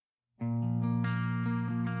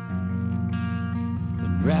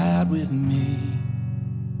ride with me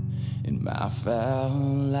in my foul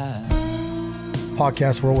life.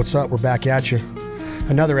 Podcast world, what's up? We're back at you.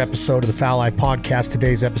 Another episode of the Foul Eye Podcast.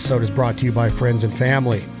 Today's episode is brought to you by friends and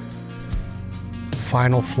family.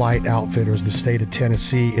 Final Flight Outfitters, the state of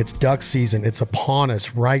Tennessee. It's duck season. It's upon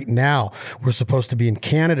us right now. We're supposed to be in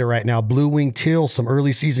Canada right now. Blue-winged teal, some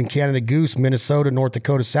early season Canada goose, Minnesota, North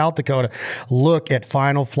Dakota, South Dakota. Look at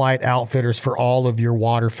Final Flight Outfitters for all of your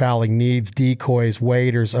waterfowling needs. Decoys,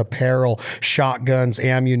 waders, apparel, shotguns,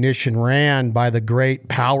 ammunition, ran by the great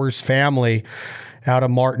Powers family out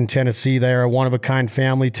of Martin, Tennessee. They are a one-of-a-kind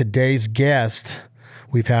family. Today's guest,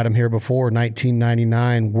 we've had him here before,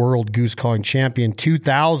 1999 World Goose Calling Champion,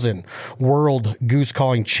 2000 World Goose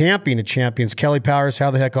Calling Champion of Champions. Kelley Powers,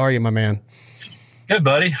 how the heck are you, my man? Good,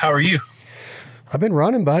 buddy. How are you? I've been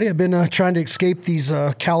running, buddy. I've been trying to escape these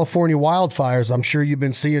California wildfires. I'm sure you've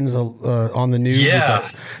been seeing on the news.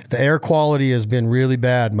 Yeah. The air quality has been really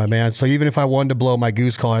bad, my man. So even if I wanted to blow my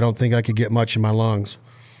goose call, I don't think I could get much in my lungs.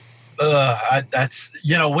 We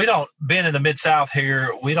don't, being in the Mid-South here,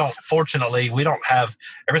 fortunately, we don't have,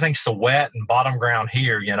 everything's so wet and bottom ground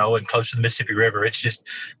here, and close to the Mississippi River. It's just,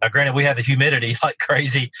 now granted, we have the humidity like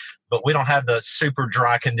crazy, but we don't have the super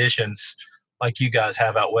dry conditions like you guys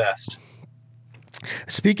have out west.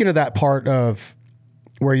 Speaking of that part of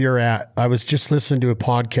where you're at, I was just listening to a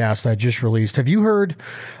podcast I just released. Have you heard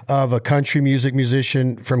of a country music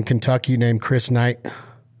musician from Kentucky named Chris Knight?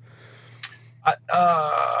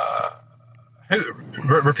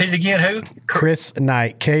 Repeat it again. Who? Chris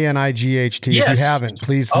Knight, Knight. Yes. If you haven't,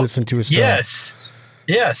 please listen to his stuff.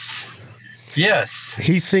 Yes.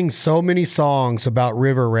 He sings so many songs about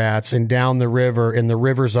river rats and down the river, and the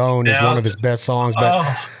River Zone is one of his best songs.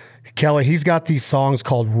 But Kelley, he's got these songs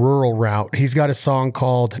called Rural Route. He's got a song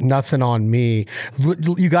called Nothing on Me.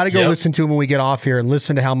 You got to go listen to him when we get off here and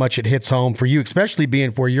listen to how much it hits home for you, especially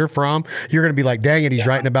being where you're from. You're going to be like, dang it, he's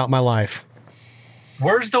writing about my life.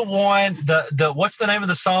 Where's the one, what's the name of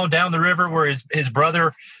the song, Down the River, where his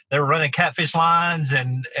brother, they were running catfish lines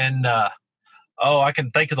and I can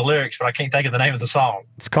think of the lyrics, but I can't think of the name of the song.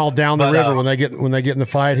 It's called Down the River. When they get in the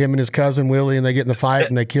fight, him and his cousin Willie, and they get in the fight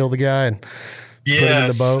and they kill the guy and put him in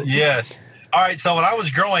the boat. Yes. All right. So when I was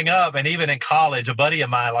growing up and even in college, a buddy of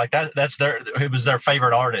mine, like it was their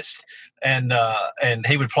favorite artist. And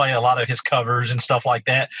he would play a lot of his covers and stuff like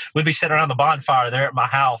that. We'd be sitting around the bonfire there at my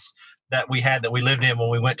house that we lived in when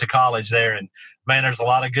we went to college there. And man, there's a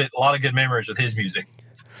lot of good memories with his music.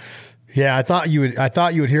 Yeah, I thought you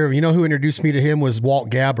would hear him. You know who introduced me to him was Walt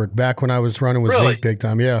Gabbard back when I was running with Zinc big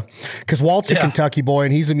time. Yeah, because Walt's a Kentucky boy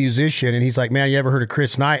and he's a musician, and he's like, man, you ever heard of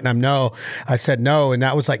Chris Knight? And I said no, and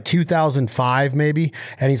that was like 2005 maybe.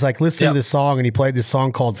 And he's like, listen to this song, and he played this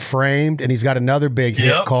song called Framed, and he's got another big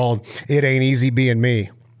hit called It Ain't Easy Being Me.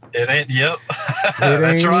 It ain't. Yep. It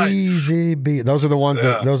That's ain't right. easy. Those are the ones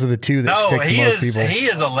those are the two that stick to most people. He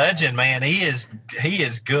is a legend, man. He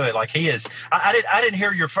is good. Like he is. I didn't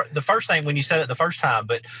hear the first thing when you said it the first time,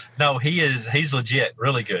 but no, he's legit,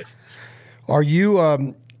 really good. Are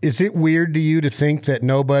you? Is it weird to you to think that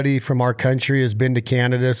nobody from our country has been to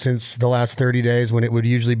Canada since the last 30 days when it would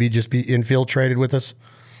usually be infiltrated with us?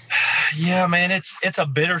 Yeah, man. It's a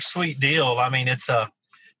bittersweet deal. I mean, it's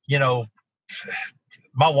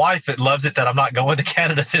my wife that loves it that I'm not going to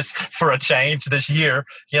Canada for a change this year.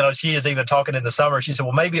 She is even talking in the summer. She said,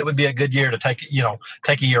 well, maybe it would be a good year to take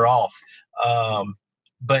a year off.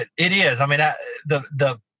 But it is. I mean,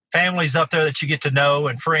 the families up there that you get to know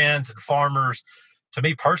and friends and farmers, to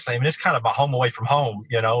me personally, I mean, it's kind of my home away from home,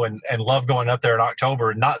 and love going up there in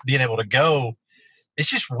October and not being able to go. It's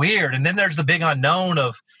just weird. And then there's the big unknown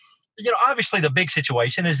of, obviously the big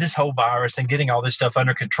situation is this whole virus and getting all this stuff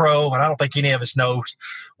under control. And I don't think any of us knows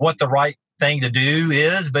what the right thing to do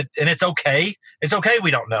is, and it's okay. It's okay. We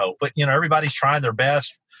don't know, but everybody's trying their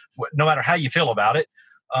best, no matter how you feel about it.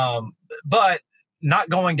 But not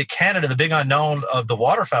going to Canada, the big unknown of the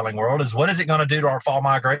waterfowling world is what is it going to do to our fall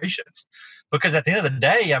migrations? Because at the end of the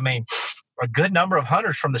day, I mean, a good number of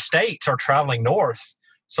hunters from the States are traveling north.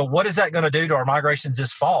 So what is that going to do to our migrations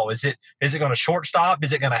this fall? Is it going to short stop?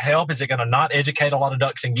 Is it going to help? Is it going to not educate a lot of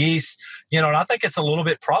ducks and geese? And I think it's a little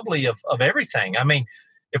bit probably of everything. I mean,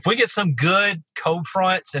 if we get some good cold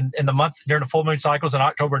fronts in the month during the full moon cycles in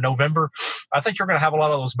October and November, I think you're going to have a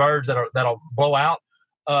lot of those birds that'll blow out.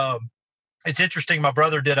 It's interesting. My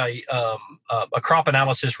brother did a crop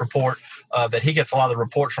analysis report that he gets a lot of the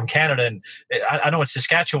reports from Canada. And I know in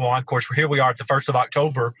Saskatchewan, of course, here we are at the 1st of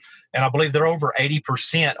October, and I believe they're over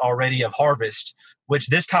 80% already of harvest, which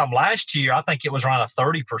this time last year, I think it was around a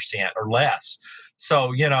 30% or less.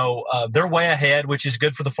 So, they're way ahead, which is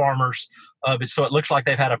good for the farmers. So it looks like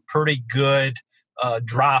they've had a pretty good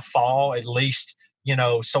dry fall, at least,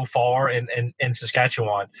 so far in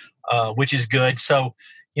Saskatchewan, which is good. So,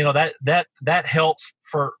 that helps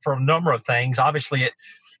for a number of things. Obviously,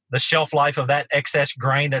 the shelf life of that excess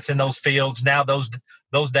grain that's in those fields, now those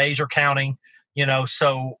days are counting,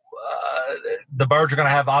 so the birds are going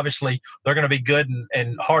to have, obviously, they're going to be good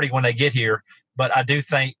and hardy when they get here. But I do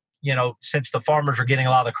think, since the farmers are getting a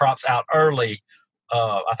lot of the crops out early,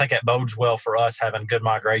 I think that bodes well for us having good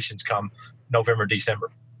migrations come November,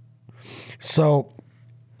 December. So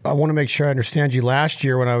I want to make sure I understand you. Last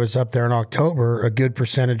year when I was up there in October, a good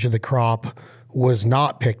percentage of the crop was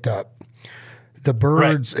not picked up. The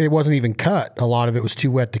birds, right. It wasn't even cut. A lot of it was too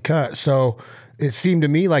wet to cut. So it seemed to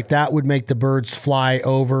me like that would make the birds fly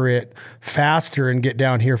over it faster and get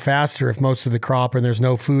down here faster if most of the crop and there's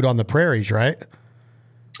no food on the prairies, right?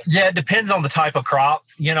 Yeah, it depends on the type of crop.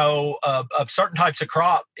 Certain types of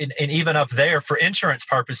crop, and even up there for insurance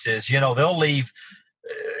purposes, they'll leave,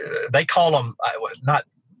 they call them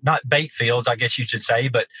not bait fields, I guess you should say,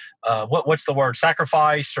 but what's the word?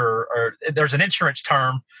 Sacrifice, or there's an insurance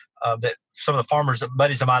term that some of the farmers,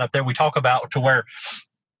 buddies of mine up there, we talk about, to where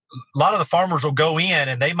a lot of the farmers will go in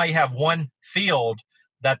and they may have one field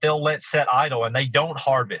that they'll let set idle and they don't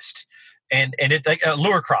harvest. And a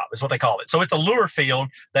lure crop is what they call it. So it's a lure field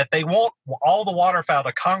that they want all the waterfowl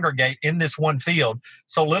to congregate in this one field.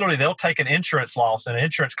 So literally they'll take an insurance loss and an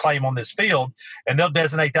insurance claim on this field, and they'll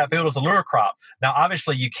designate that field as a lure crop. Now,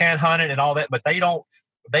 obviously you can hunt it and all that, but they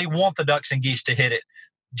want the ducks and geese to hit it,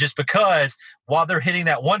 just because while they're hitting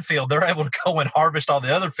that one field, they're able to go and harvest all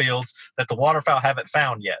the other fields that the waterfowl haven't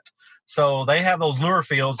found yet. So they have those lure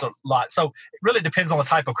fields a lot. So it really depends on the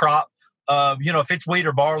type of crop. If it's wheat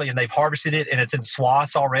or barley and they've harvested it and it's in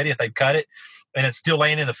swaths already, if they've cut it and it's still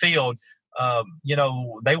laying in the field,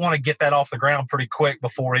 they want to get that off the ground pretty quick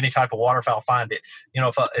before any type of waterfowl find it.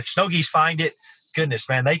 If snow geese find it, goodness,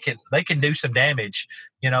 man, they can do some damage,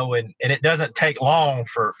 and it doesn't take long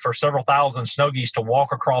for several thousand snow geese to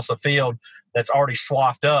walk across a field that's already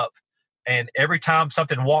swathed up. And every time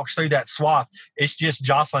something walks through that swath, it's just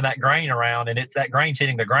jostling that grain around, and that grain's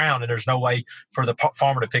hitting the ground, and there's no way for the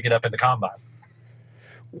farmer to pick it up in the combine.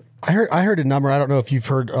 I heard a number. I don't know if you've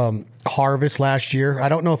heard harvest last year. I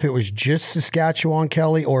don't know if it was just Saskatchewan,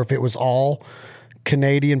 Kelley, or if it was all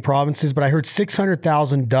Canadian provinces, but I heard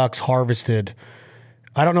 600,000 ducks harvested.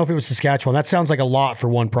 I don't know if it was Saskatchewan. That sounds like a lot for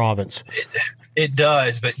one province. It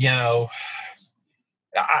does, but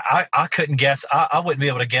I couldn't guess. I wouldn't be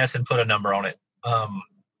able to guess and put a number on it.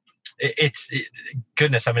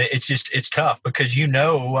 Goodness. I mean, it's tough because,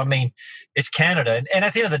 it's Canada. And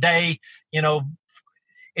at the end of the day,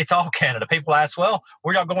 it's all Canada. People ask, well,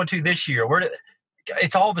 where y'all going to this year?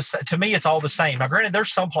 It's all to me, it's all the same. Now, granted,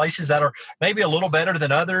 there's some places that are maybe a little better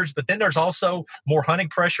than others, but then there's also more hunting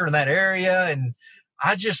pressure in that area. And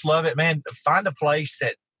I just love it, man. Find a place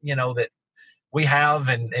that, that we have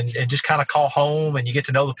and just kind of call home, and you get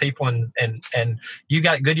to know the people, and you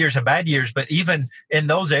got good years and bad years. But even in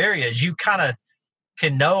those areas, you kind of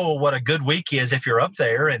can know what a good week is if you're up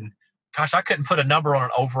there. And gosh, I couldn't put a number on an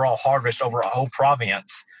overall harvest over a whole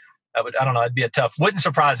province. I don't know. It'd be wouldn't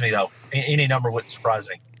surprise me though. Any number wouldn't surprise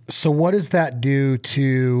me. So what does that do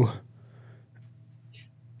to,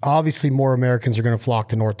 obviously more Americans are going to flock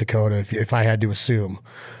to North Dakota if I had to assume,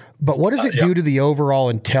 but what does it do to the overall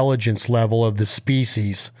intelligence level of the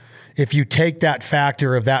species if you take that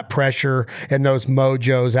factor of that pressure and those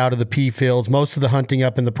mojos out of the pea fields? Most of the hunting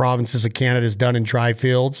up in the provinces of Canada is done in dry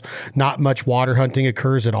fields. Not much water hunting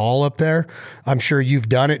occurs at all up there. I'm sure you've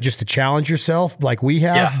done it just to challenge yourself like we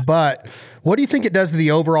have, but what do you think it does to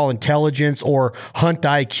the overall intelligence or hunt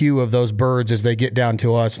IQ of those birds as they get down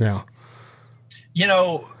to us now?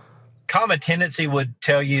 Common tendency would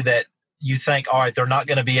tell you that you think, all right, they're not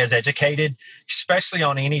going to be as educated, especially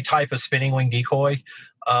on any type of spinning wing decoy,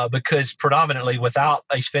 because predominantly without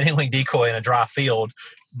a spinning wing decoy in a dry field,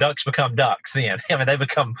 ducks become ducks then. They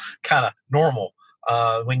become kind of normal.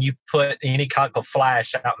 When you put any type of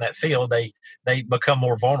flash out in that field, they become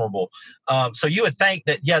more vulnerable. So you would think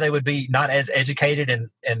that, they would be not as educated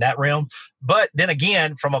in that realm. But then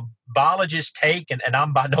again, from a biologist take, and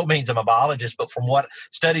I'm by no means I'm a biologist, but from what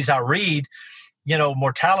studies I read,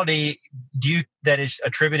 mortality that is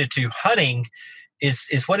attributed to hunting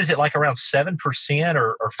is what is it, like around 7%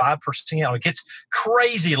 or 5%? It gets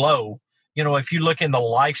crazy low, if you look in the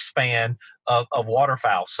lifespan of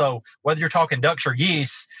waterfowl. So whether you're talking ducks or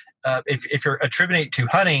geese, if you're attributing it to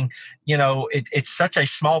hunting, it's such a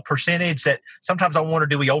small percentage that sometimes I wonder,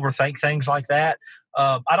 do we overthink things like that?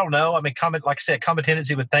 I don't know. Like I said, common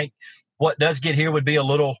tendency would think what does get here would be a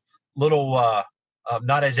little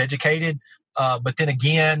not as educated. But then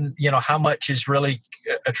again, how much is really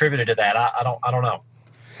attributed to that? I don't know.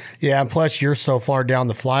 Yeah, and plus you're so far down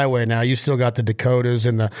the flyway now. You still got the Dakotas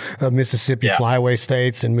and the Mississippi flyway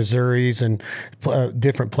states and Missouris and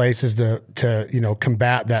different places to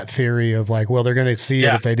combat that theory of like, well, they're going to see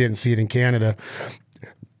it if they didn't see it in Canada.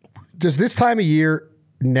 Does this time of year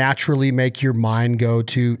naturally make your mind go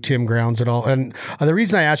to Tim Grounds at all? And the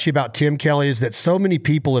reason I asked you about Tim, Kelley, is that so many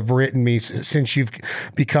people have written me since you've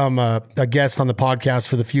become a guest on the podcast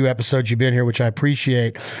for the few episodes you've been here, which I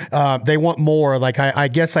appreciate. They want more. Like I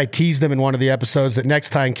guess I teased them in one of the episodes that next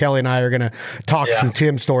time Kelley and I are going to talk some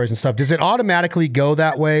Tim stories and stuff. Does it automatically go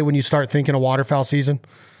that way when you start thinking of waterfowl season?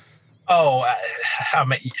 Oh, I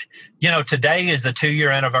mean, today is the 2-year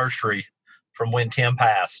anniversary from when Tim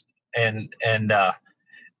passed. And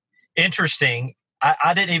interesting,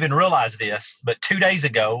 I didn't even realize this, but 2 days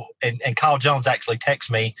ago, and Kyle Jones actually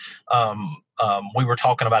texted me, we were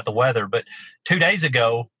talking about the weather, but 2 days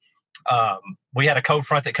ago, we had a cold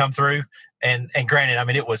front that come through, and granted, I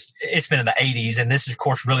mean, it's been in the 80s, and this is, of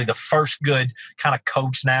course, really the first good kind of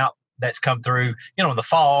cold snap that's come through, in the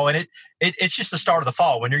fall. And it's just the start of the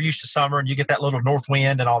fall when you're used to summer and you get that little north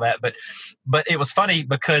wind and all that. But it was funny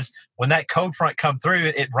because when that cold front come through,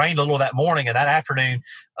 it rained a little that morning, and that afternoon,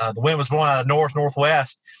 the wind was blowing out of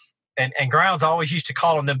northwest. And Grounds always used to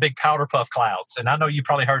call them big powder puff clouds. And I know you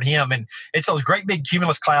probably heard him. And it's those great big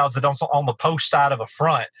cumulus clouds that on the post side of a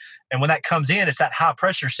front. And when that comes in, it's that high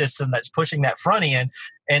pressure system that's pushing that front in.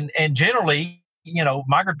 And generally,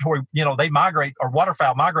 migratory, they migrate, or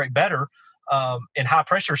waterfowl migrate better in high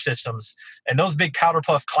pressure systems. And those big powder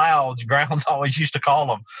puff clouds, Grounds always used to call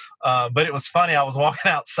them. But it was funny. I was walking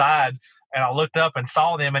outside and I looked up and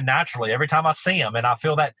saw them, and naturally every time I see them and I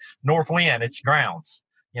feel that north wind, it's Grounds.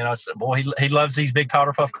 Boy, he loves these big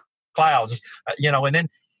powder puff clouds, and then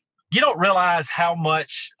you don't realize how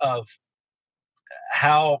much I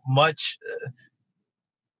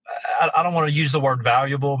don't want to use the word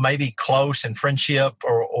valuable, maybe close in friendship,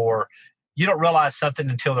 or you don't realize something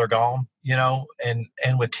until they're gone, and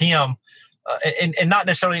with Tim, and not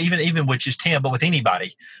necessarily even with just Tim, but with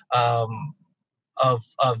anybody, of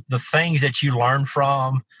the things that you learn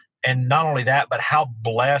from. And not only that, but how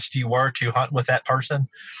blessed you were to hunt with that person,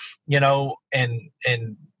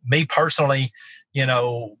 and me personally,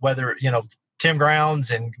 whether, Tim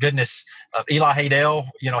Grounds and goodness, Eli Haydell,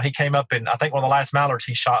 he came up, and I think one of the last mallards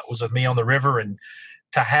he shot was with me on the river. And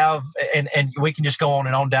to have, and we can just go on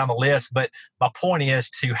and on down the list. But my point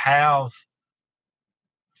is to have,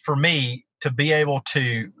 for me, to be able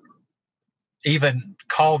to even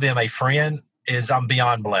call them a friend is, I'm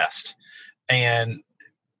beyond blessed. And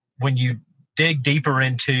when you dig deeper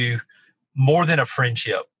into more than a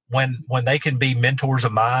friendship, when they can be mentors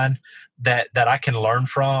of mine that I can learn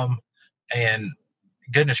from, and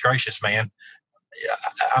goodness gracious, man,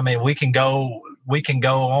 I mean, we can go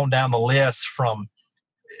on down the list from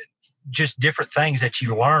just different things that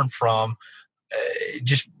you learn from,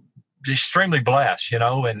 just extremely blessed,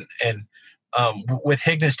 and with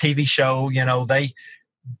Hign's TV show, they,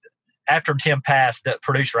 after Tim passed, the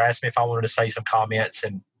producer asked me if I wanted to say some comments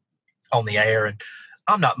and on the air, and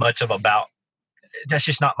I'm not much of that's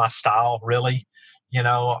just not my style, really,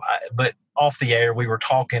 but off the air we were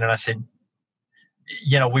talking, and I said,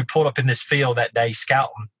 we pulled up in this field that day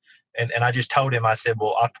scouting, and I just told him, I said,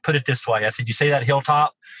 well, I'll put it this way. I said, you see that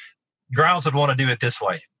hilltop? Grounds would want to do it this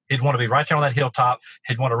way. He'd want to be right there on that hilltop.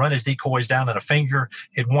 He'd want to run his decoys down in a finger.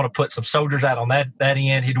 He'd want to put some soldiers out on that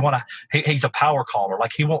end. He's a power caller.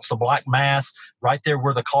 Like, he wants the black mass right there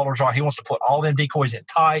where the callers are. He wants to put all them decoys in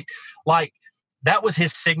tight. Like, that was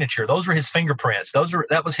his signature. Those were his fingerprints.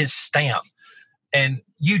 That was his stamp. And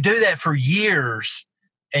you do that for years,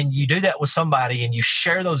 and you do that with somebody, and you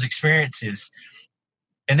share those experiences.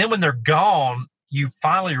 And then when they're gone, you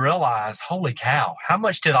finally realize, holy cow, how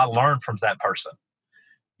much did I learn from that person?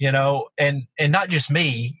 And not just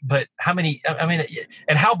me, but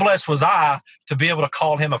and how blessed was I to be able to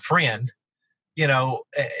call him a friend,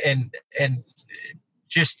 and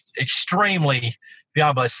just extremely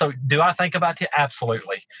beyond blessed. So do I think about it?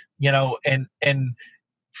 Absolutely. And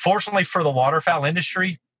fortunately for the waterfowl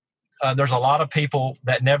industry, there's a lot of people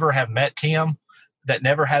that never have met Tim, that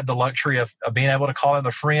never had the luxury of being able to call him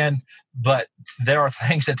a friend, but there are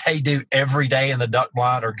things that they do every day in the duck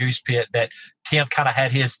blind or goose pit that Tim kind of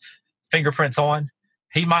had his fingerprints on.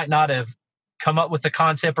 He might not have come up with the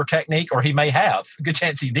concept or technique, or he may have. A good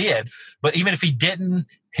chance he did. But even if he didn't,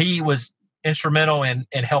 he was instrumental in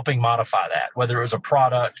helping modify that, whether it was a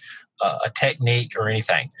product, a technique, or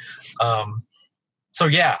anything. So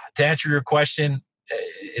yeah, to answer your question,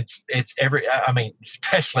 it's I mean,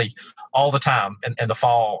 especially all the time in the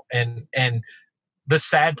fall. And the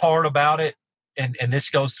sad part about it, and this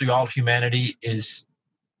goes through all humanity, is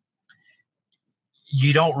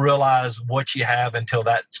you don't realize what you have until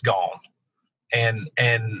that's gone. And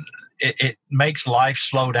it makes life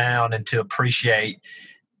slow down and to appreciate,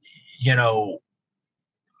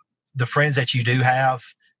 the friends that you do have,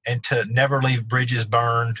 and to never leave bridges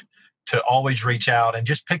burned, to always reach out and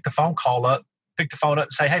just pick the phone up and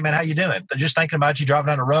say, hey man, how you doing? They're just thinking about you driving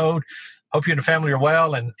down the road. Hope you and the family are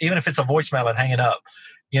well. And even if it's a voicemail and hanging up,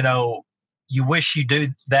 you wish you do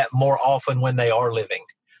that more often when they are living.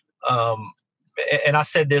 And I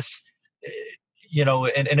said this,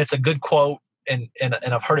 and it's a good quote, and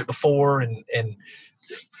I've heard it before,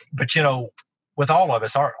 but with all of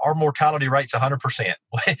us, our mortality rate's 100%.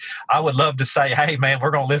 I would love to say, hey man, we're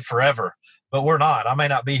going to live forever, but we're not. I may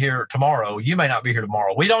not be here tomorrow. You may not be here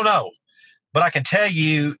tomorrow. We don't know. But I can tell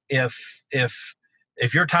you, if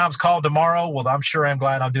your time's called tomorrow, well, I'm sure I'm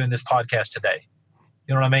glad I'm doing this podcast today.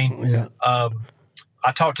 You know what I mean? Yeah.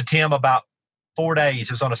 I talked to Tim about 4 days.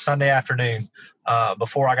 It was on a Sunday afternoon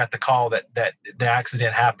before I got the call that the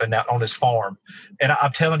accident happened out on his farm. And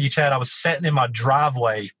I'm telling you, Chad, I was sitting in my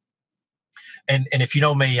driveway. And if you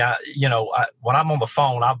know me, when I'm on the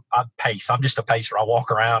phone, I pace. I'm just a pacer. I walk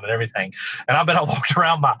around and everything. And I bet I walked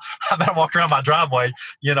around my driveway,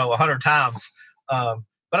 100 times.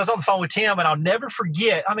 But I was on the phone with Tim, and I'll never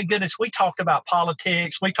forget. I mean, goodness, we talked about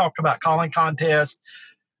politics. We talked about calling contests.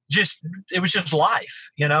 It was just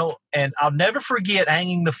life, and I'll never forget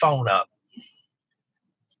hanging the phone up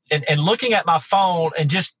and looking at my phone and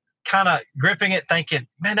just kind of gripping it, thinking,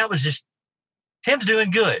 man, that was just, Tim's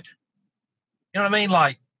doing good. You know what I mean?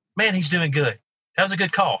 Like, man, he's doing good. That was a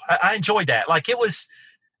good call. I enjoyed that. Like, it was,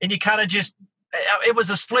 and you kind of just, it was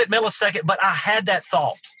a split millisecond, but I had that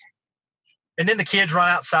thought. And then the kids run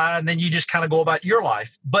outside, and then you just kind of go about your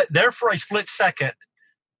life. But there for a split second,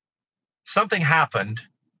 something happened.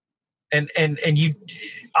 And you,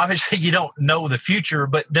 obviously you don't know the future,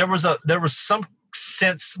 but there was some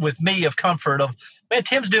sense with me of comfort of, man,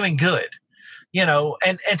 Tim's doing good. And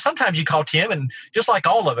sometimes you call Tim, and just like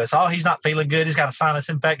all of us, oh, he's not feeling good. He's got a sinus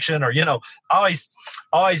infection, or, always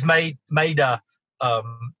made you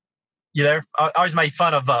there? I always made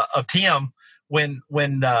fun of Tim when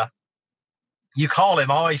you call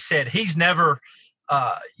him. I always said, he's never,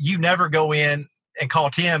 you never go in and call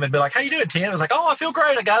Tim and be like, how you doing, Tim? It's like, oh, I feel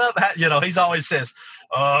great. I got up. He's always says,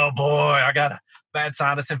 oh boy, I got a bad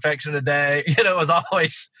sinus infection today. It was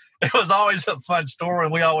always a fun story,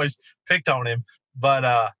 and we always picked on him.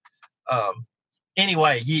 But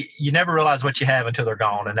anyway, you never realize what you have until they're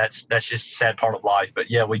gone, and that's just a sad part of life.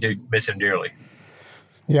 But yeah, we do miss him dearly.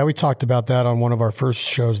 Yeah, we talked about that on one of our first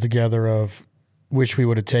shows together of wish we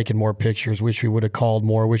would have taken more pictures, wish we would have called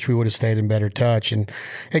more, wish we would have stayed in better touch. And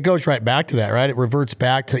it goes right back to that, right? It reverts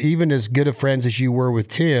back to, even as good of friends as you were with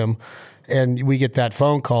Tim, and we get that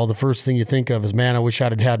phone call, the first thing you think of is, man, I wish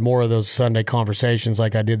I'd had more of those Sunday conversations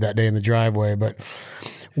like I did that day in the driveway. But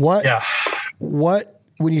when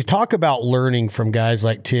you talk about learning from guys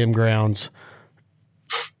like Tim Grounds,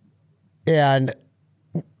 and,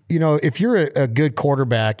 if you're a good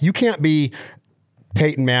quarterback, you can't be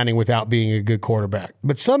Peyton Manning without being a good quarterback.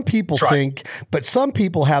 But some people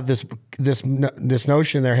have this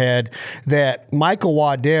notion in their head that Michael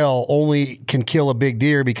Waddell only can kill a big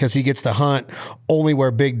deer because he gets to hunt only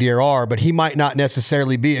where big deer are, but he might not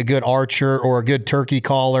necessarily be a good archer or a good turkey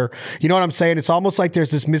caller. You know what I'm saying? It's almost like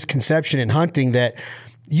there's this misconception in hunting that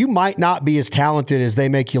you might not be as talented as they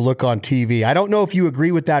make you look on TV. I don't know if you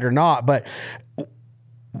agree with that or not, but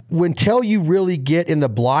until you really get in the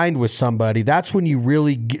blind with somebody, that's when you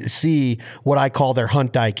really see what I call their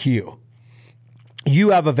hunt IQ.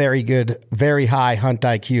 You have a very good, very high hunt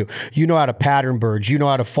IQ. You know how to pattern birds. You know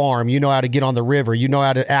how to farm. You know how to get on the river. You know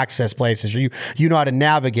how to access places. You know how to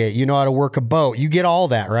navigate. You know how to work a boat. You get all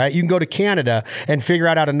that, right? You can go to Canada and figure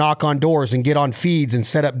out how to knock on doors and get on feeds and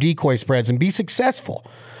set up decoy spreads and be successful.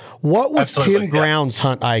 What was Tim Grounds'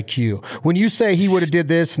 hunt IQ? When you say he would have did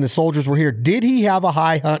this and the soldiers were here, did he have a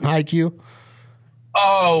high hunt IQ?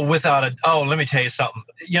 Oh, let me tell you something.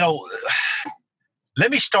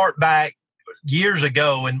 Let me start back years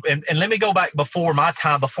ago, and let me go back before my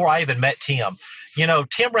time, before I even met Tim.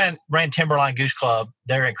 Tim ran Timberline Goose Club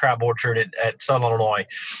there in Crab Orchard at Southern Illinois.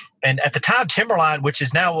 And at the time, Timberline, which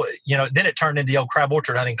is now, then it turned into the old Crab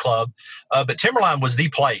Orchard Hunting Club. But Timberline was the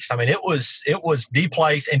place. I mean, it was the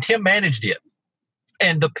place, and Tim managed it.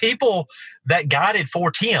 And the people that guided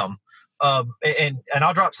for Tim, and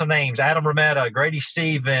I'll drop some names: Adam Rametta, Grady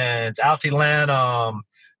Stevens, Altie Lanham.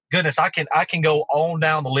 Goodness, I can go on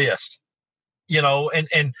down the list.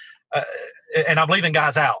 and I'm leaving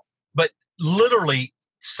guys out, but literally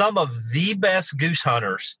some of the best goose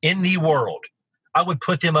hunters in the world, I would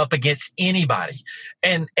put them up against anybody.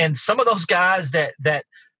 And some of those guys that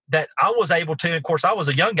I was able to, of course, I was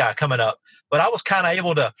a young guy coming up, but I was kind of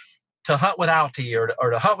able to hunt with Alty or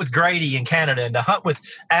to hunt with Grady in Canada and to hunt with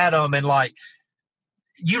Adam. And like,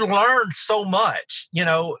 you learn so much,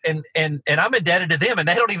 and I'm indebted to them and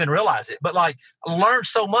they don't even realize it, but like I learned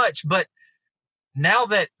so much. But now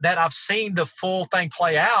that I've seen the full thing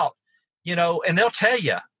play out, and they'll tell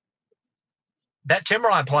you that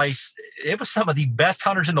Timberline place, it was some of the best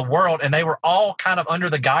hunters in the world. And they were all kind of under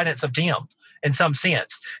the guidance of Tim in some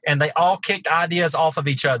sense. And they all kicked ideas off of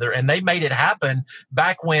each other and they made it happen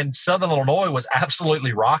back when Southern Illinois was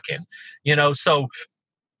absolutely rocking, so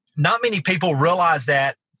not many people realize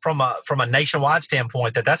that from a nationwide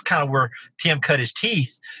standpoint, that's kind of where Tim cut his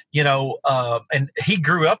teeth, and he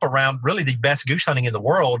grew up around really the best goose hunting in the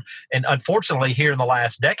world. And unfortunately here in the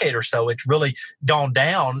last decade or so, it's really gone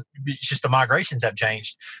down. It's just the migrations have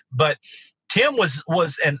changed. But Tim was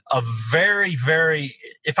a very, very,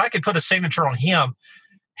 if I could put a signature on him,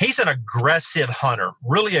 he's an aggressive hunter,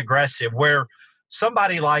 really aggressive, where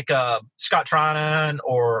somebody like Scott Trinan,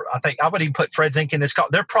 or I think I would even put Fred Zink in this call,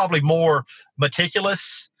 they're probably more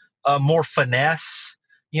meticulous, more finesse,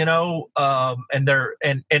 and they're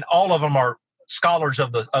and all of them are scholars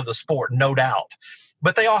of the sport, no doubt.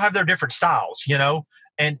 But they all have their different styles,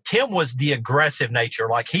 And Tim was the aggressive nature.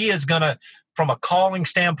 Like he is gonna, from a calling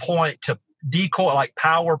standpoint, to decoy, like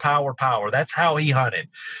power. That's how he hunted,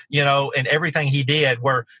 and everything he did.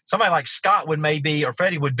 Where somebody like Scott would maybe, or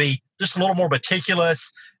Freddie would be just a little more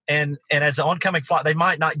meticulous, and as the oncoming flight, they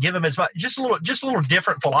might not give him as much, just a little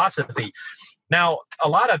different philosophy. Now, a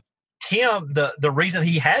lot of Tim, the reason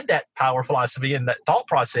he had that power philosophy and that thought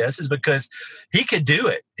process is because he could do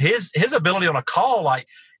it. His ability on a call, like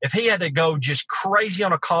if he had to go just crazy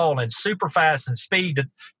on a call and super fast and speed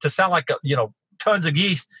to sound like tons of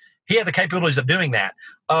geese, he had the capabilities of doing that.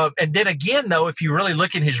 And then again, though, if you really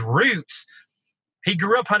look at his roots, he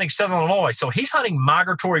grew up hunting Southern Illinois. So he's hunting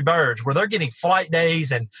migratory birds where they're getting flight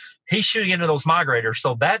days and he's shooting into those migrators.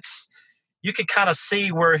 So you can kind of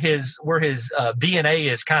see where his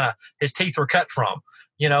DNA is kind of, his teeth were cut from,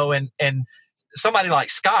 and somebody like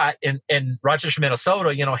Scott in Rochester,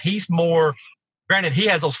 Minnesota, he's more, granted he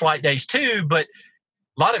has those flight days too, but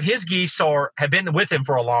a lot of his geese have been with him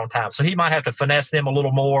for a long time. So he might have to finesse them a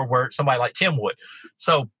little more where somebody like Tim would.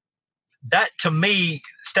 So that, to me,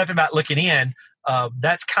 stepping back, looking in,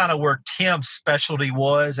 that's kind of where Tim's specialty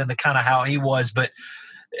was and the kind of how he was. But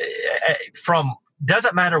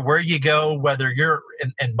doesn't matter where you go, whether you're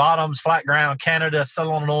in bottoms, flat ground, Canada,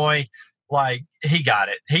 Southern Illinois, like he got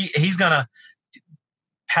it. He's going to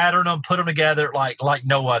pattern them, put them together like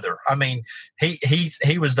no other. I mean, he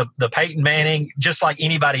was the Peyton Manning, just like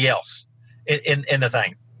anybody else in the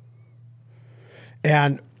thing.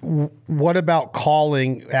 And what about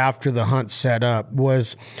calling after the hunt set up?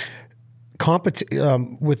 Was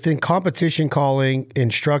within competition calling,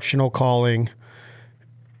 instructional calling,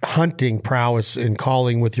 hunting prowess and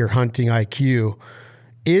calling with your hunting IQ,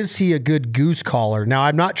 is he a good goose caller? Now,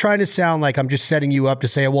 I'm not trying to sound like I'm just setting you up to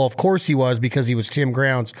say, well, of course he was because he was Tim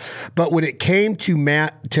Grounds. But when it came to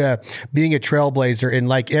being a trailblazer, and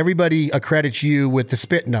like everybody accredits you with the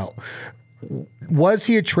spit note, was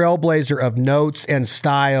he a trailblazer of notes and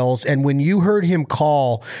styles? And when you heard him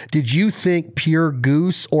call, did you think pure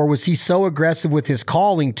goose, or was he so aggressive with his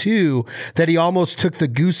calling too that he almost took the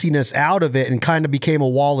goosiness out of it and kind of became a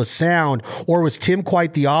wall of sound? Or was Tim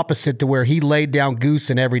quite the opposite, to where he laid down goose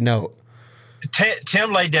in every note?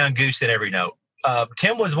 Tim laid down goose in every note.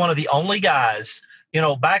 Tim was one of the only guys,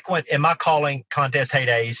 back when in my calling contest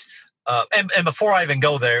heydays, and before I even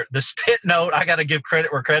go there, the spit note, I got to give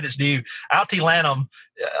credit where credit's due. Alty Lanham,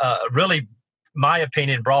 really, my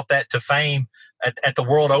opinion, brought that to fame at the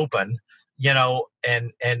World Open,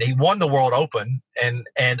 and he won the World Open. And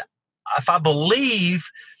if I believe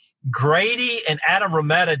Grady and Adam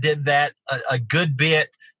Rometta did that a good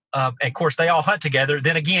bit. And of course, they all hunt together.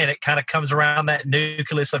 Then again, it kind of comes around that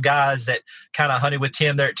nucleus of guys that kind of hunted with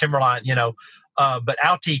Tim there at Timberline, But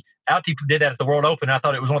Alty did that at the World Open. I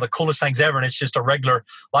thought it was one of the coolest things ever. And it's just a regular,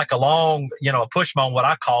 like a long, a push moan, what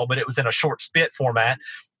I call, but it was in a short spit format.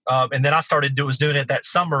 And then I was doing it that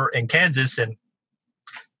summer in Kansas. And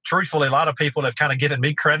truthfully, a lot of people have kind of given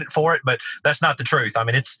me credit for it, but that's not the truth. I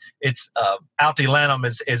mean, it's Alty Lanham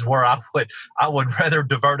is where I would rather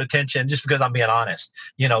divert attention, just because I'm being honest,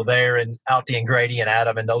 there, and Alty and Grady and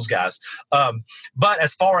Adam and those guys. But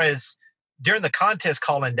as far as during the contest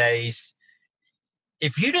calling days,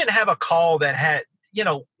 if you didn't have a call that had,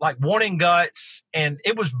 like warning guts, and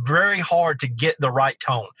it was very hard to get the right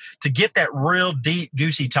tone, to get that real deep,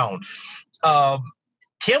 goosey tone.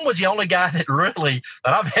 Tim was the only guy that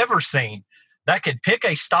I've ever seen that could pick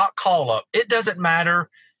a stock call up. It doesn't matter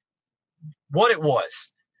what it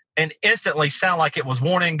was, and instantly sound like it was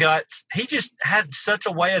warning guts. He just had such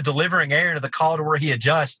a way of delivering air into the call to where he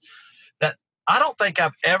adjusts that I don't think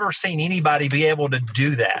I've ever seen anybody be able to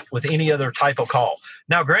do that with any other type of call.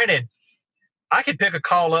 Now, granted, I could pick a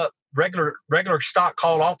call up, regular stock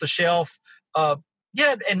call off the shelf,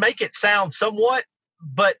 and make it sound somewhat,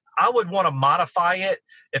 but I would want to modify it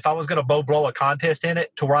if I was going to blow a contest in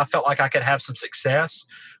it to where I felt like I could have some success.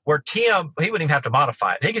 Where Tim, he wouldn't even have to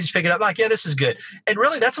modify it. He could just pick it up like, yeah, this is good. And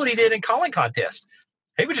really, that's what he did in calling contests.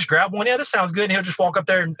 He would just grab one, yeah, this sounds good, and he'll just walk up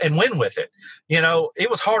there and win with it. It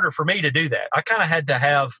was harder for me to do that. I kind of had to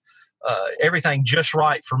have everything just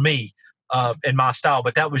right for me in my style,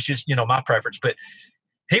 but that was just, my preference. But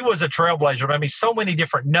he was a trailblazer. I mean, so many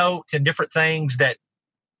different notes and different things that,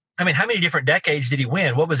 how many different decades did he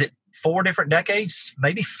win? What was it? 4 different decades,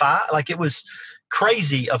 maybe 5. Like, it was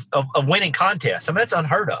crazy of winning contests. That's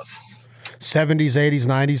unheard of. 70s, 80s,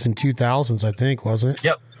 90s, and 2000s, I think, wasn't it?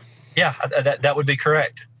 Yep. Yeah, that would be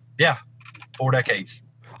correct. Yeah, 4 decades.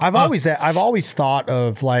 I've always thought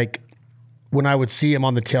of, like, when I would see him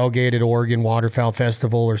on the tailgate at Oregon Waterfowl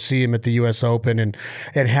Festival or see him at the U.S. Open and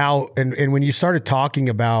how and when you started talking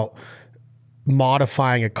about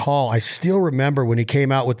modifying a call, I still remember when he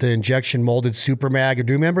came out with the injection molded Super Mag.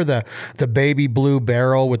 Do you remember the baby blue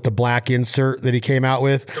barrel with the black insert that he came out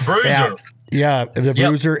with? The Bruiser. The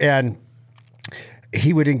Bruiser. And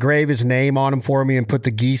he would engrave his name on him for me and put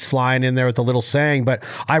the geese flying in there with a little saying. But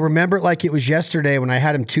I remember it like it was yesterday when I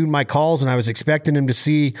had him tune my calls, and I was expecting him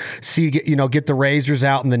to get the razors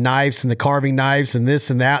out and the knives and the carving knives and this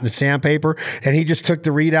and that and the sandpaper. And he just took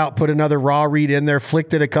the reed out, put another raw reed in there,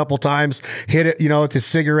 flicked it a couple times, hit it, with his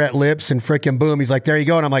cigarette lips, and frickin' boom. He's like, there you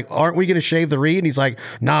go. And I'm like, aren't we going to shave the reed? And he's like,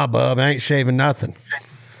 nah, bub, I ain't shaving nothing.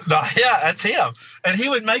 No, yeah, that's him. And he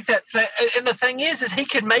would make that and the thing is he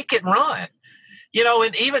could make it run.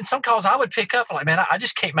 And even some calls I would pick up, I'm like, man, I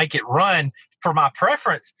just can't make it run for my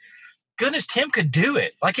preference. Goodness, Tim could do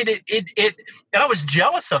it. Like and I was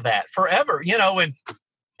jealous of that forever, and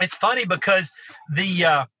it's funny because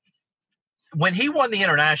when he won the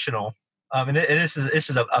international, and this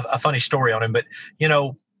is a funny story on him, but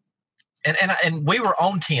and we were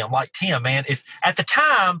on Tim, like, Tim, man, if at the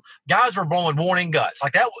time guys were blowing warning guts,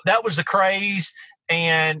 like that was the craze,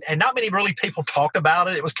 and not many really people talked about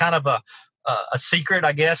it. It was kind of a secret,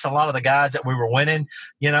 I guess, a lot of the guys that we were winning,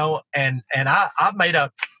 and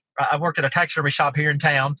I worked at a taxidermy shop here in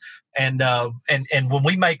town, and when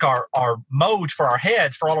we make our molds for our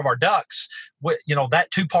heads for all of our ducks,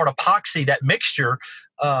 that 2-part epoxy, that mixture,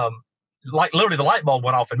 like literally the light bulb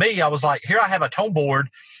went off in me. I was like, here I have a tone board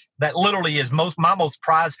that literally is my most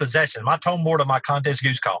prized possession, my tone board of my contest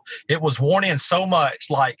goose call. It was worn in so much,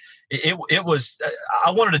 like it was.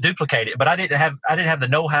 I wanted to duplicate it, but I didn't have the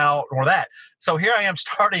know-how or that. So here I am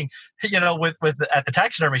starting, with at the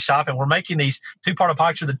taxidermy shop, and we're making these 2-part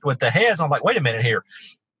epoxy with the heads. I'm like, wait a minute here.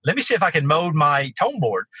 Let me see if I can mold my tone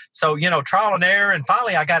board. So, trial and error, and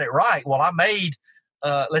finally I got it right. Well, I made,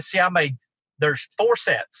 there's 4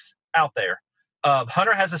 sets out there.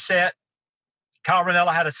 Hunter has a set. Kyle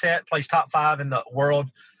Ranella had a set, plays top 5 in the world.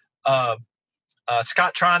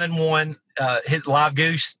 Scott Trinan won his live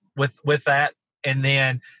goose with that. And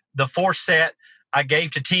then the 4th set I gave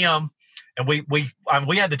to Tim, and we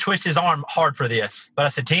had to twist his arm hard for this. But I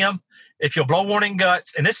said, Tim, if you'll blow warning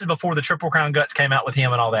guts, and this is before the Triple Crown guts came out with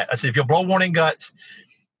him and all that. I said, if you'll blow warning guts,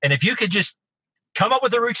 and if you could just come up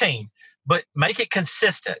with a routine, but make it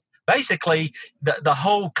consistent. Basically, the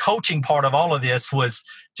whole coaching part of all of this was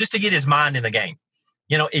just to get his mind in the game.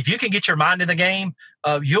 If you can get your mind in the game,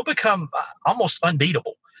 you'll become almost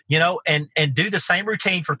unbeatable, and do the same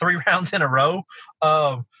routine for 3 rounds in a row.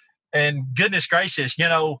 And goodness gracious,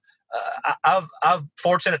 I've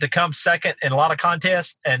fortunate to come second in a lot of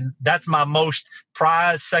contests, and that's my most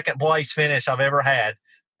prized second place finish I've ever had.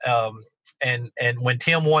 And when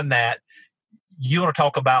Tim won that, you want to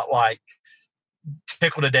talk about like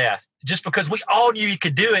tickled to death, just because we all knew he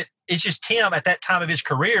could do it. It's just Tim at that time of his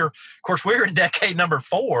career. Of course, we were in decade number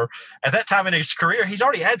 4. At that time in his career, he's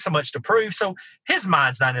already had so much to prove. So his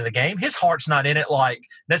mind's not in the game. His heart's not in it like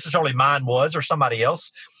necessarily mine was or somebody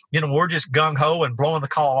else. We're just gung-ho and blowing the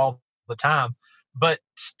call all the time. But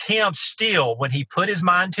Tim still, when he put his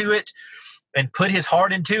mind to it and put his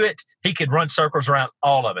heart into it, he could run circles around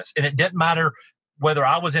all of us. And it didn't matter whether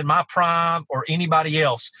I was in my prime or anybody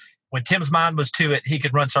else. when Tim's mind was to it, he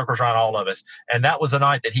could run circles around all of us. And that was the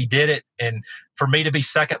night that he did it. And for me to be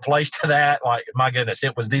second place to that, like, my goodness,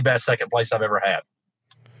 it was the best second place I've ever had.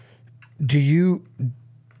 Do you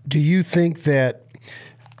think that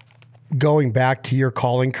going back to your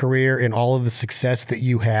calling career and all of the success that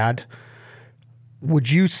you had, would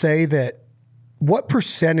you say that what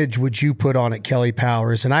percentage would you put on it, Kelley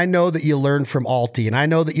Powers? And I know that you learned from Alti, and I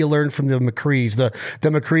know that you learned from the McCrees. The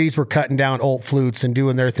McCrees were cutting down old flutes and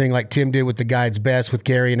doing their thing like Tim did with the Guides Best, with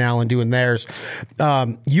Gary and Alan doing theirs.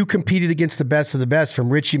 You competed against the best of the best, from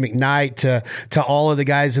Richie McKnight to all of the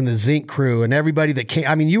guys in the Zinc crew and everybody that came.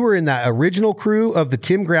 I mean, you were in that original crew of the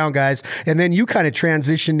Tim Ground guys, and then you kind of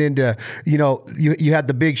transitioned into, you had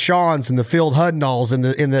the Big Seans and the Phil Hudnalls and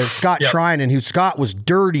the Scott Trinan, who Scott was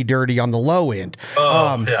dirty on the low end.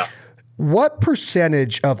 Yeah. What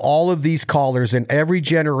percentage of all of these callers in every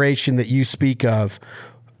generation that you speak of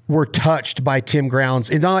were touched by Tim Grounds?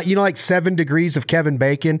 And like 7 degrees of Kevin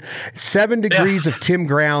Bacon, 7 degrees of Tim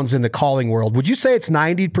Grounds in the calling world. Would you say it's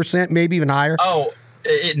 90%, maybe even higher?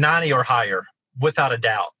 90 or higher, without a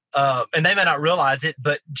doubt. And they may not realize it,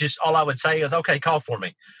 but just all I would say is, okay, call for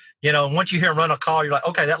me. And once you hear him run a call, you're like,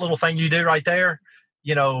 okay, that little thing you do right there,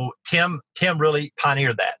 Tim really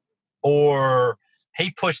pioneered that. Or he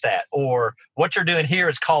pushed that, or what you're doing here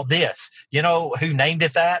is called this, who named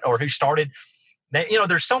it that, or who started,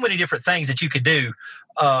 there's so many different things that you could do,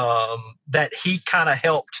 that he kind of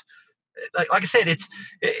helped. Like I said, it's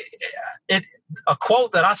a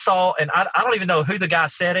quote that I saw, and I don't even know who the guy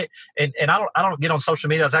said it. And I don't get on social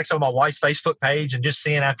media. I was actually on my wife's Facebook page and just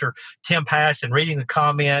seeing after Tim passed and reading the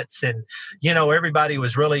comments, and, everybody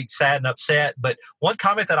was really sad and upset. But one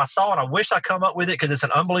comment that I saw, and I wish I come up with it because it's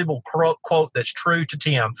an unbelievable quote that's true to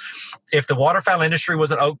Tim. If the waterfowl industry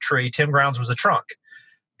was an oak tree, Tim Grounds was a trunk.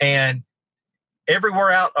 And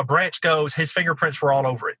everywhere out a branch goes, his fingerprints were all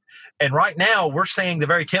over it. And right now we're seeing the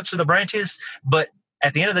very tips of the branches. But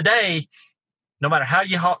at the end of the day, no matter how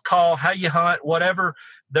you call, how you hunt, whatever,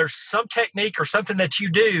 there's some technique or something that you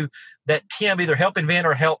do that Tim either helped invent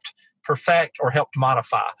or helped perfect or helped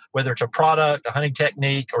modify, whether it's a product, a hunting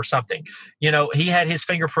technique, or something. He had his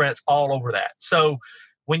fingerprints all over that. So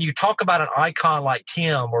when you talk about an icon like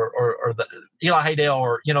Tim or the Eli Haydell,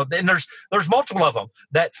 or, then there's multiple of them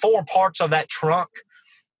that form parts of that trunk,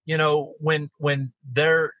 when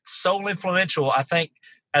they're so influential. I think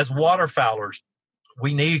as waterfowlers,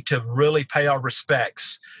 we need to really pay our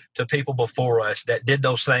respects to people before us that did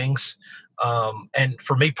those things. And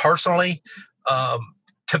for me personally,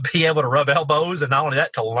 to be able to rub elbows, and not only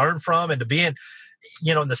that, to learn from and to be in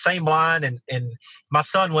the same line. And my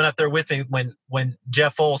son went up there with me when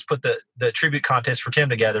Jeff Foles put the tribute contest for Tim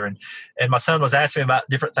together. And my son was asking me about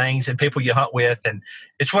different things and people you hunt with. And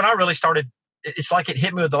it's when I really started, it's like it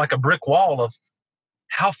hit me with like a brick wall of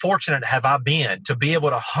how fortunate have I been to be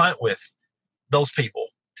able to hunt with those people,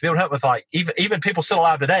 to be able to hunt with like even people still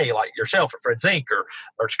alive today, like yourself or Fred Zink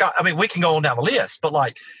or Scott. I mean, we can go on down the list, but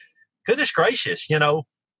like, goodness gracious,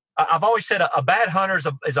 I've always said a bad hunter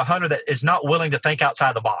is a hunter that is not willing to think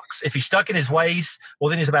outside the box. If he's stuck in his ways, well,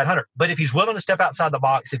 then he's a bad hunter. But if he's willing to step outside the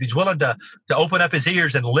box, if he's willing to open up his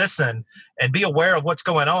ears and listen and be aware of what's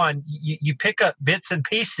going on, you pick up bits and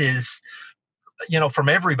pieces, from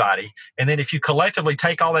everybody. And then if you collectively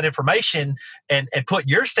take all that information and put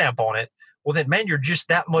your stamp on it, well, then, man, you're just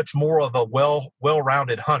that much more of a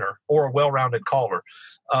well-rounded hunter or a well-rounded caller.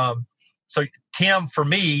 So Tim, for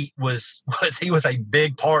me, was a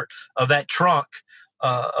big part of that trunk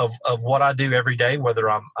of what I do every day, whether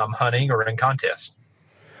I'm hunting or in contest.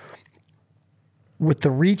 With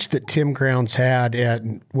the reach that Tim Grounds had, at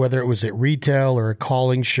whether it was at retail or a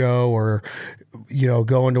calling show, or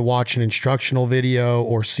going to watch an instructional video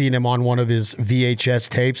or seeing him on one of his VHS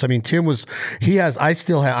tapes. I mean,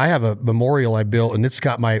 I have a memorial I built, and it's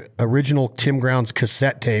got my original Tim Grounds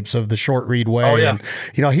cassette tapes of the Short Reed Way. Oh, yeah.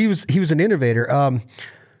 And he was an innovator.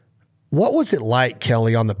 What was it like,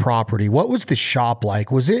 Kelley, on the property? What was the shop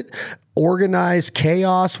like? Was it organized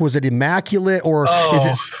chaos? Was it immaculate? Or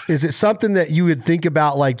is it something that you would think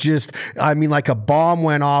about like like a bomb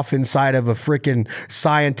went off inside of a freaking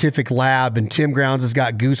scientific lab and Tim Grounds has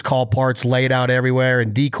got goose call parts laid out everywhere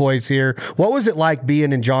and decoys here? What was it like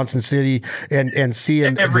being in Johnson City and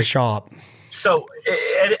seeing the shop? So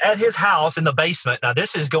at his house in the basement, now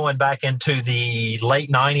this is going back into the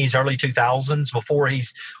late 90s, early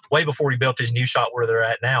 2000s, way before he built his new shop where they're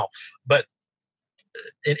at now. But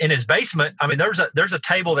in his basement, I mean, there's a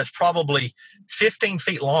table that's probably 15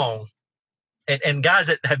 feet long. And guys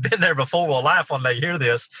that have been there before will laugh when they hear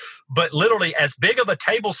this, but literally as big of a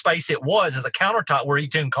table space it was as a countertop where he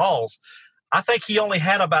tuned calls. I think he only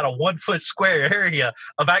had about a 1 foot square area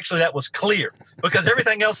of actually that was clear, because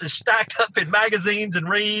everything else is stacked up in magazines and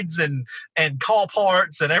reeds and call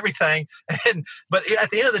parts and everything. But at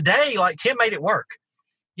the end of the day, like, Tim made it work.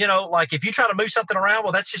 Like, if you try to move something around,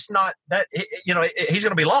 well, that's just not that, he's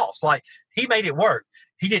going to be lost. Like, he made it work.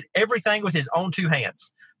 He did everything with his own 2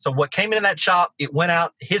 hands. So what came into that shop, it went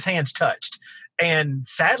out, his hands touched. And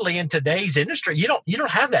sadly, in today's industry, you don't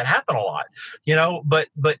have that happen a lot,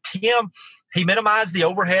 but Tim, he minimized the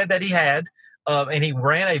overhead that he had, and he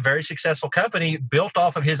ran a very successful company built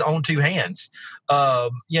off of his own 2 hands,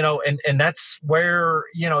 and that's where,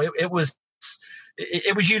 it was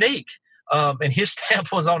unique. And his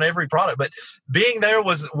stamp was on every product, but being there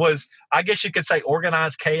was, I guess you could say,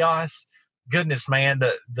 organized chaos. Goodness, man,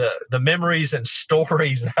 the memories and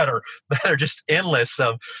stories that are just endless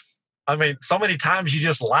of, I mean, so many times you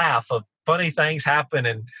just laugh of funny things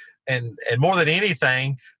happen, and more than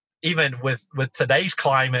anything, even with today's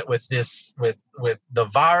climate, with the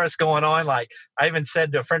virus going on, like, I even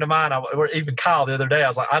said to a friend of mine, or even Kyle the other day, I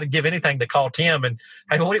was like, I'd give anything to call Tim and,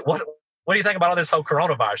 hey, what do you think about all this whole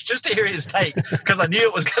coronavirus? Just to hear his take, because I knew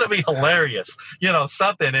it was going to be hilarious,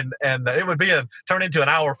 something, and it would turn into an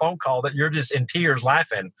hour phone call that you're just in tears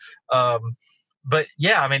laughing. But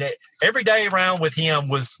yeah, I mean, every day around with him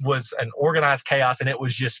was an organized chaos, and it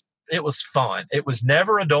was fun. It was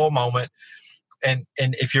never a dull moment. And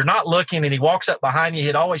if you're not looking and he walks up behind you,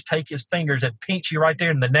 he'd always take his fingers and pinch you right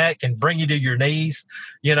there in the neck and bring you to your knees,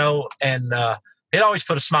 and he'd always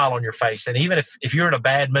put a smile on your face. And even if you're in a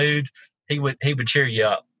bad mood, he would cheer you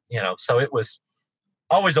up, so it was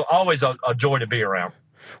always a joy to be around.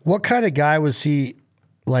 What kind of guy was he,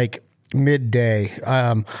 like, midday?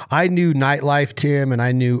 I knew nightlife Tim and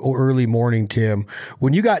I knew early morning Tim.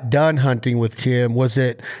 When you got done hunting with Tim, was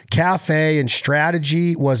it cafe and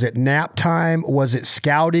strategy? Was it nap time? Was it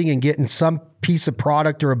scouting and getting some piece of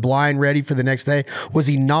product or a blind ready for the next day? Was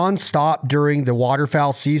he nonstop during the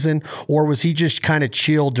waterfowl season, or was he just kind of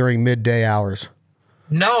chill during midday hours?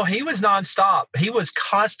 No, he was nonstop. He was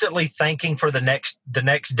constantly thinking for the next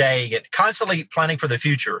day and constantly planning for the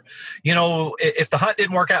future. If the hunt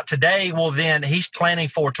didn't work out today, well, then he's planning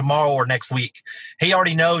for tomorrow or next week. He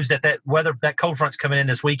already knows that whether that cold front's coming in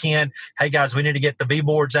this weekend, hey guys, we need to get the V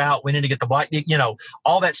boards out. We need to get the black,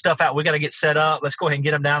 all that stuff out. We got to get set up. Let's go ahead and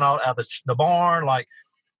get them down out of the barn. Like,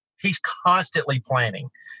 he's constantly planning,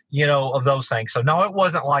 of those things. So no, it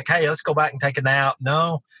wasn't like, hey, let's go back and take a nap.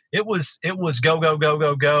 No, it was go, go, go,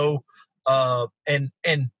 go, go. And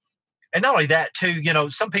not only that too,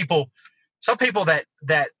 some people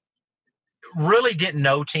that really didn't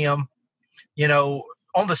know Tim,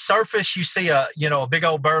 on the surface, you see a big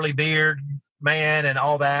old burly beard man and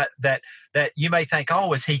all that you may think,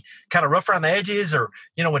 oh, is he kind of rough around the edges? Or,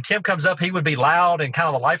 when Tim comes up, he would be loud and kind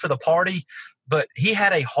of the life of the party. But he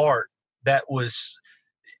had a heart that was,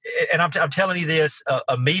 and I'm telling you this,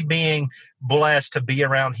 me being blessed to be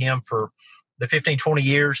around him for the 15, 20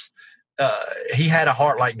 years, he had a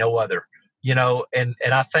heart like no other, and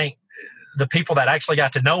I think the people that actually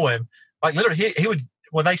got to know him, like, literally, he would,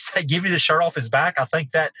 when they say give you the shirt off his back, I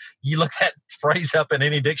think that you look that phrase up in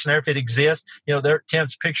any dictionary, if it exists,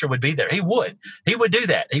 Tim's picture would be there. He would do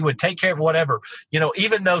that. He would take care of whatever,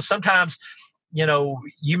 even though sometimes,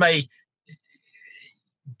 you may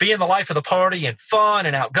be in the life of the party and fun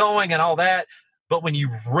and outgoing and all that, but when you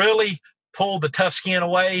really pull the tough skin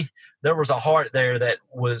away, there was a heart there that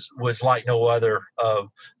was like no other of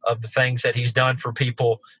the things that he's done for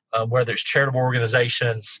people, whether it's charitable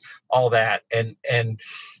organizations, all that. And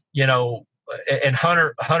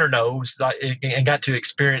Hunter knows and got to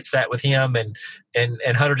experience that with him. And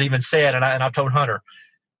Hunter's even said, and I've told Hunter,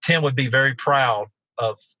 Tim would be very proud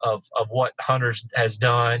of what Hunter has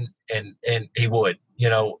done, and he would,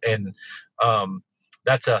 and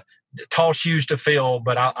that's a tall shoes to fill,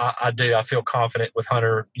 but I feel confident with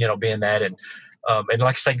Hunter, being that. And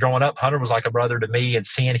like I say, growing up, Hunter was like a brother to me, and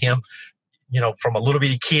seeing him, from a little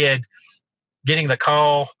bitty kid getting the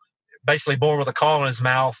call, basically born with a call in his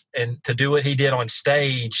mouth, and to do what he did on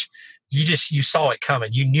stage, you saw it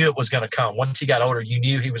coming. You knew it was going to come. Once he got older, you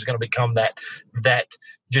knew he was going to become that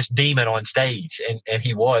just demon on stage, and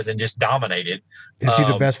he was, and just dominated. Is he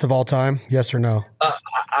the best of all time? Yes or no?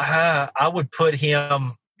 I would put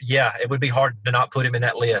him. Yeah, it would be hard to not put him in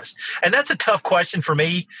that list. And that's a tough question for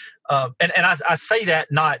me. And I say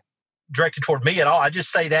that not directed toward me at all. I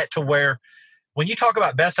just say that to where, when you talk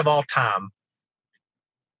about best of all time,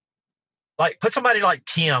 like, put somebody like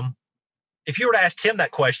Tim. If you were to ask Tim that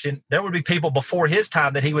question, there would be people before his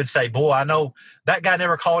time that he would say, boy, I know that guy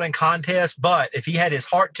never called in contests, but if he had his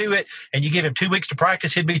heart to it and you give him 2 weeks to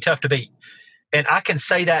practice, he'd be tough to beat. And I can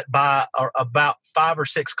say that by about 5 or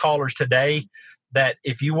 6 callers today, that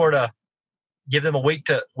if you were to give them a week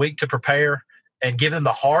to prepare and give them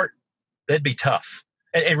the heart, that'd be tough.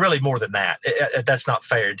 And really more than that. That's not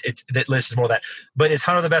fair. That list is more than that. But is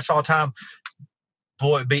Hunter the best all time?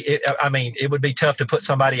 Boy, it would be tough to put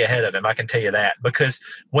somebody ahead of him. I can tell you that, because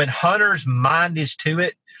when Hunter's mind is to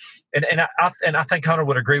it, and I think Hunter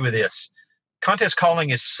would agree with this. Contest calling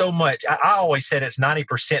is so much. I always said it's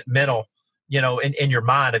 90% mental, in your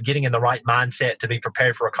mind, of getting in the right mindset to be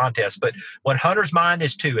prepared for a contest. But when Hunter's mind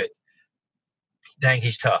is to it, dang,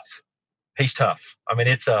 he's tough. He's tough. I mean,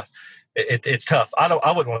 it's tough. I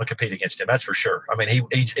wouldn't want to compete against him. That's for sure. I mean,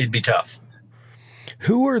 he'd be tough.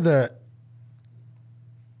 Who are the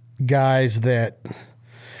guys that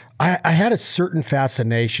I had a certain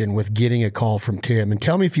fascination with getting a call from Tim? And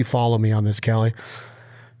tell me if you follow me on this, Kelley.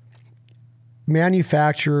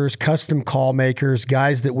 Manufacturers, custom call makers,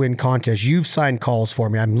 guys that win contests. You've signed calls for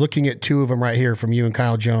me. I'm looking at 2 of them right here from you and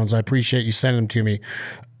Kyle Jones. I appreciate you sending them to me.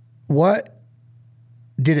 What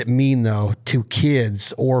did it mean, though, to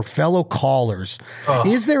kids or fellow callers?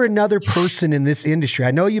 Is there another person in this industry?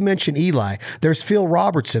 I know you mentioned Eli. There's Phil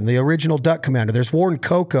Robertson, the original duck commander. There's Warren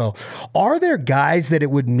Coco. Are there guys that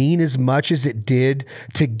it would mean as much as it did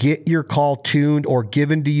to get your call tuned or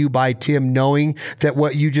given to you by Tim, knowing that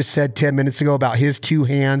what you just said 10 minutes ago about his 2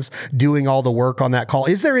 hands doing all the work on that call?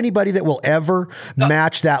 Is there anybody that will ever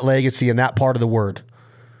match that legacy in that part of the word?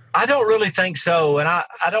 I don't really think so. And I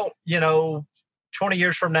don't, 20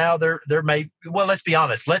 years from now, there may, well, let's be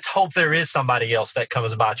honest. Let's hope there is somebody else that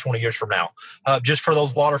comes by 20 years from now, just for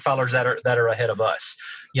those waterfowlers that are ahead of us,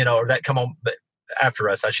 or that come on after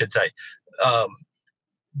us, I should say.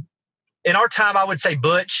 In our time, I would say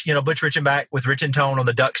Butch, Butch Richenbach with Rich and Tone on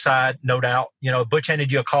the duck side, no doubt. Butch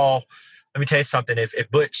handed you a call. Let me tell you something.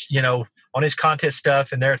 If Butch, on his contest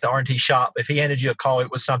stuff and there at the R&T shop, if he handed you a call,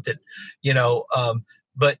 it was something,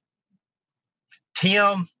 but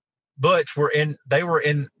Tim, Butch they were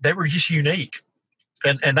just unique.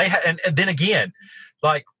 And they had, and then again,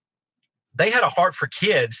 like, they had a heart for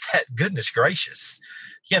kids that, goodness gracious,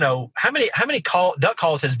 how many duck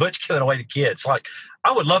calls has Butch given away to kids? Like,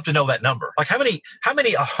 I would love to know that number. Like, how many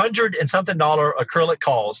 $100 and something acrylic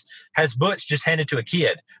calls has Butch just handed to a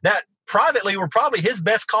kid that privately were probably his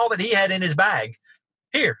best call that he had in his bag?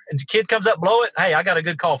 Here, and the kid comes up, blow it. Hey, I got a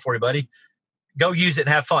good call for you, buddy. Go use it and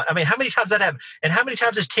have fun. I mean, how many times that happened? And how many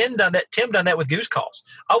times has Tim done that with goose calls?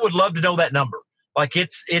 I would love to know that number. Like,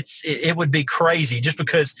 it would be crazy, just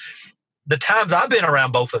because the times I've been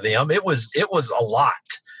around both of them, it was a lot,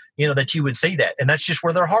 that you would see that. And that's just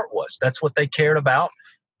where their heart was. That's what they cared about.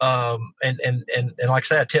 And like I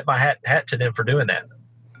said, I tip my hat to them for doing that.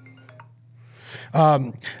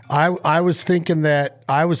 I was thinking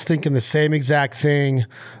the same exact thing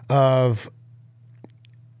of,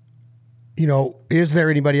 is there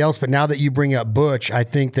anybody else? But now that you bring up Butch, I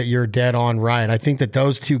think that you're dead on right. I think that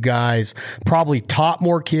those 2 guys probably taught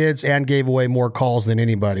more kids and gave away more calls than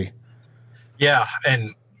anybody. Yeah.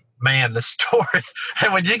 And man, the story,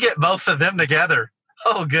 and when you get both of them together,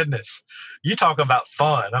 oh goodness, you talk about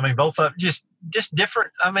fun. I mean, both of just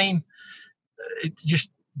different. I mean, just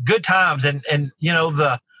good times. And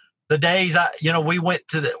the days we went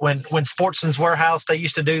to when Sportsman's Warehouse, they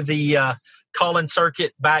used to do the, calling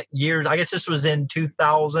circuit back years. I guess this was in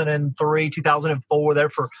 2003, 2004, there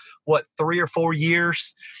for 3 or 4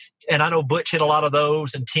 years. And I know Butch hit a lot of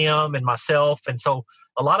those, and Tim and myself. And so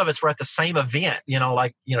a lot of us were at the same event,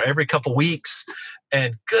 every couple weeks.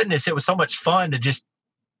 And goodness, it was so much fun to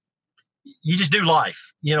you just do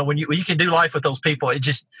life. When you can do life with those people, it's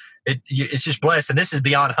just blessed. And this is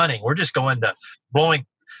beyond hunting. We're just going to blowing,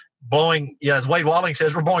 as Wade Walling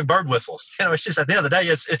says, we're blowing bird whistles. It's just, at the end of the day,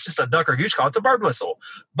 it's just a duck or goose call. It's a bird whistle.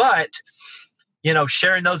 But,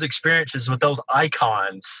 sharing those experiences with those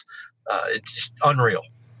icons, it's just unreal.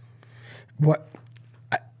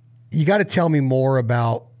 You got to tell me more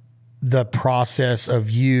about the process of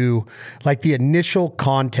you, like the initial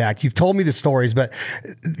contact. You've told me the stories, but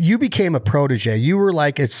you became a protege. You were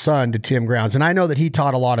like a son to Tim Grounds. And I know that he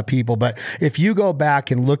taught a lot of people, but if you go back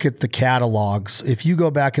and look at the catalogs, if you go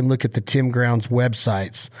back and look at the Tim Grounds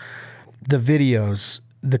websites, the videos,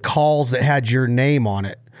 the calls that had your name on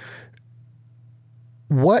it,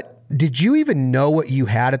 what did you even know what you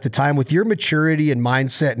had at the time with your maturity and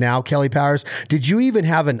mindset now, Kelley Powers? Did you even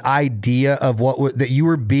have an idea of that you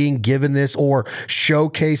were being given this or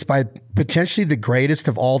showcased by potentially the greatest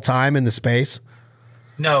of all time in the space?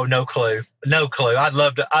 No clue. I'd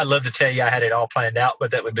love to tell you I had it all planned out,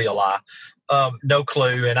 but that would be a lie. No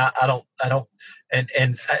clue. And I don't know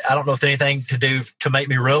if anything to do to make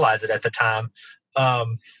me realize it at the time.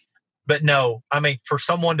 no, I mean, for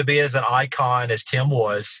someone to be as an icon as Tim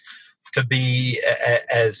was, to be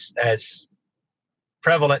as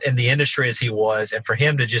prevalent in the industry as he was, and for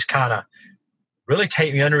him to just kind of really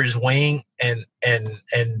take me under his wing and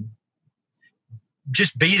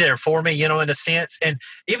just be there for me, in a sense. And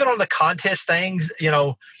even on the contest things,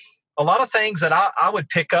 a lot of things that I would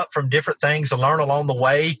pick up from different things and learn along the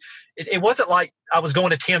way. It wasn't like I was going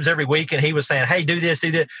to Tim's every week and he was saying, hey, do this, do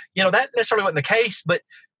that. That necessarily wasn't the case, but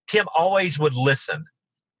Tim always would listen.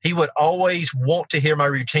 He would always want to hear my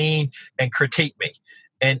routine and critique me.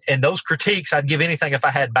 And those critiques, I'd give anything if I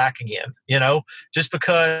had back again, just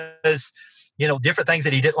because, different things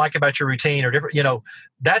that he didn't like about your routine or different,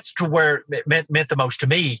 that's to where it meant the most to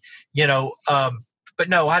me, but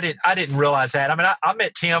no, I didn't realize that. I mean, I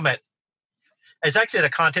met Tim it's actually at a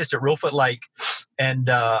contest at Reelfoot Lake, and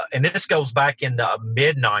this goes back in the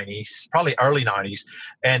mid 90s, probably early 90s.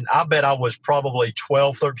 And I bet I was probably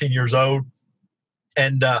 12, 13 years old.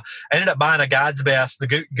 And I ended up buying a Guide's Best,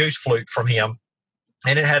 the goose flute from him.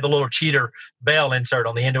 And it had the little cheater bell insert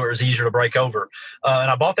on the end where it was easier to break over. And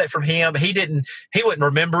I bought that from him. He wouldn't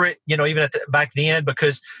remember it, even back then,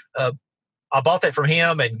 because I bought that from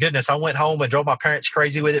him, and goodness, I went home and drove my parents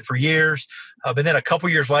crazy with it for years. But then a couple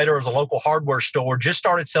years later, it was a local hardware store just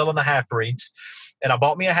started selling the half breeds, and I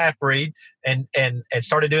bought me a half breed and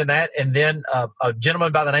started doing that. And then a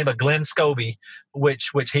gentleman by the name of Glenn Scobie,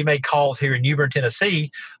 which he made calls here in New Bern,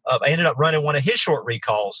 Tennessee. I ended up running one of his short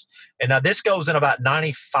recalls, and now this goes in about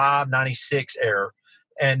 95, 96 era,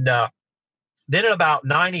 and then in about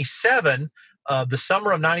 97, the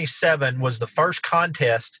summer of 97 was the first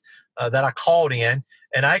contest that I called in.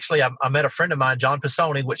 And actually, I met a friend of mine, John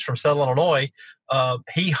Pisoni, which from Southern Illinois.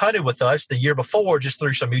 He hunted with us the year before, just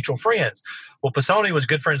through some mutual friends. Well, Pisoni was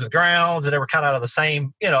good friends with Grounds, and they were kind of out of the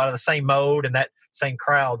same mode and that same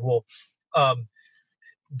crowd. Well,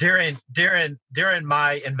 during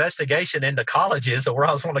my investigation into colleges or where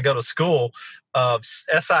I was wanting to go to school,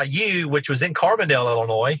 SIU, which was in Carbondale,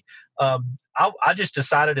 Illinois, I just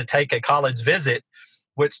decided to take a college visit,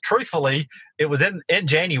 which truthfully, it was in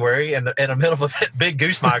January in the middle of a big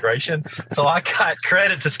goose migration. So I got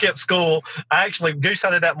credit to skip school. I actually goose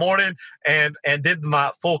hunted that morning and did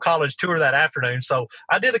my full college tour that afternoon. So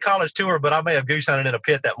I did the college tour, but I may have goose hunted in a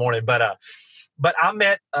pit that morning. But I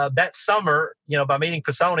met that summer, by meeting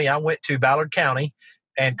Pisoni, I went to Ballard County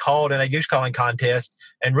and called in a goose calling contest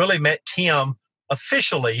and really met Tim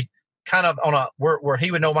officially, kind of on where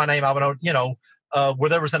he would know my name. I would know, where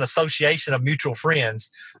there was an association of mutual friends.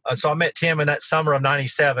 So I met Tim in that summer of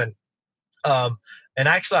 97. And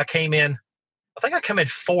actually I came in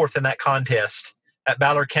fourth in that contest at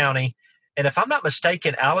Ballard County. And if I'm not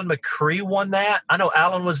mistaken, Alan McCree won that. I know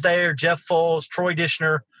Alan was there, Jeff Foles, Troy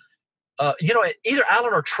Dishner. Either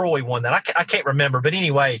Alan or Troy won that. I can't remember. But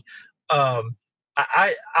anyway,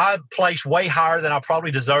 I placed way higher than I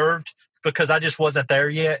probably deserved because I just wasn't there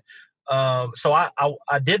yet. So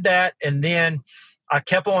I did that, and then I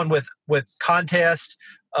kept on with contest.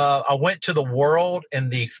 I went to the World in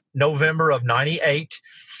the November of 98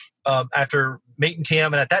 after meeting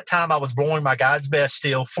Tim, and at that time I was blowing my Guide's Best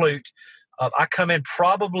steel flute. I come in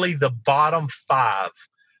probably the bottom 5.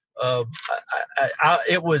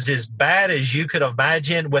 It was as bad as you could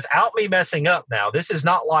imagine without me messing up. Now, this is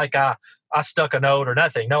not like I stuck a note or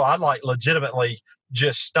nothing. No, I legitimately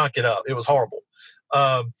just stunk it up. It was horrible.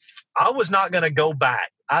 I was not going to go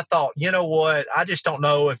back. I thought, you know what? I just don't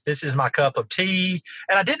know if this is my cup of tea.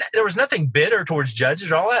 And there was nothing bitter towards judges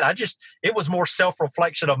or all that. It was more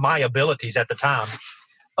self-reflection of my abilities at the time.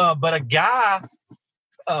 But a guy,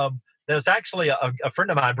 there's actually a friend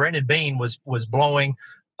of mine, Brandon Bean, was blowing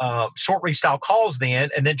short reed style calls then,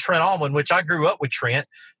 and then Trent Allman, which I grew up with Trent.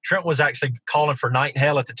 Trent was actually calling for Night and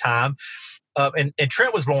Hell at the time. And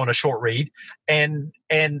Trent was blowing a short reed. And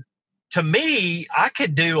to me, I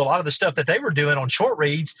could do a lot of the stuff that they were doing on short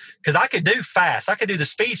reeds because I could do fast. I could do the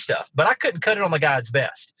speed stuff, but I couldn't cut it on the Guide's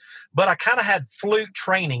Best. But I kind of had flute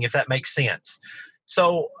training, if that makes sense.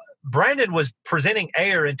 So Brandon was presenting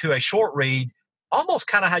air into a short reed, almost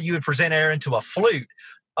kind of how you would present air into a flute.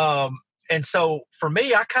 And so for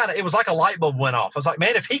me, it was like a light bulb went off. I was like,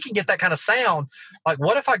 man, if he can get that kind of sound, like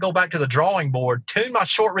what if I go back to the drawing board, tune my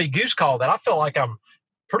short reed goose call that I feel like I'm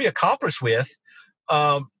pretty accomplished with,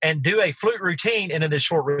 and do a flute routine into this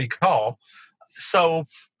short reed call. So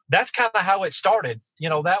that's kind of how it started.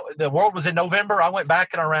 That the World was in November. I went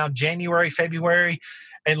back in around January, February,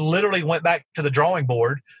 and literally went back to the drawing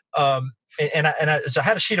board. So I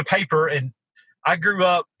had a sheet of paper, and I grew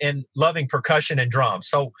up in loving percussion and drums.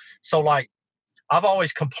 So like I've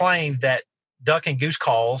always complained that duck and goose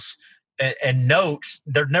calls and notes,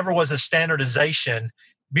 there never was a standardization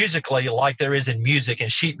musically like there is in music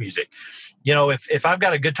and sheet music. If I've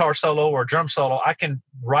got a guitar solo or a drum solo, I can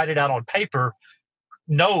write it out on paper,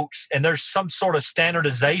 notes, and there's some sort of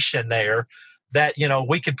standardization there that,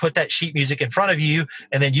 we could put that sheet music in front of you,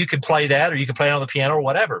 and then you could play that, or you could play it on the piano or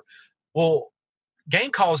whatever. Well,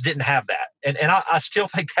 game calls didn't have that. And I still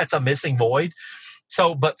think that's a missing void.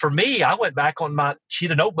 So, but for me, I went back on my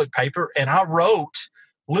sheet of notebook paper and I wrote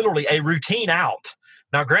literally a routine out.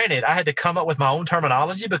 Now, granted, I had to come up with my own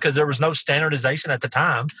terminology because there was no standardization at the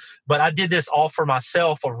time, but I did this all for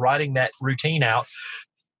myself of writing that routine out.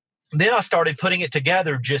 Then I started putting it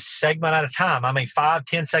together just segment at a time.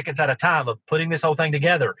 5-10 seconds at a time of putting this whole thing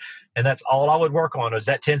together. And that's all I would work on was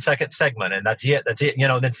that 10-second segment. And that's it.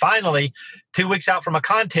 Then finally, 2 weeks out from a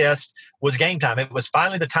contest was game time. It was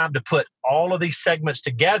finally the time to put all of these segments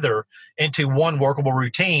together into one workable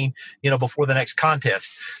routine, before the next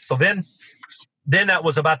contest. So then that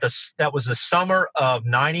was that was the summer of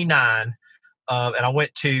 99. And I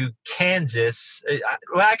went to Kansas.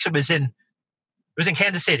 Actually, it was in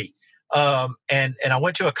Kansas City. And I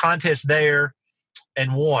went to a contest there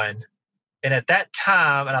and won. And at that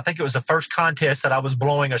time, and I think it was the first contest that I was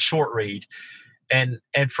blowing a short reed. And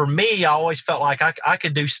for me, I always felt like I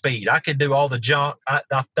could do speed. I could do all the jump.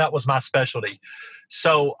 That was my specialty.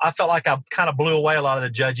 So I felt like I kind of blew away a lot of the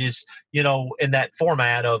judges, in that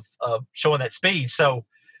format of showing that speed. So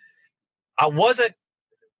I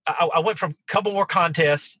went from a couple more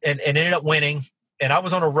contests and ended up winning. And I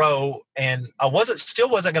was on a row, and I still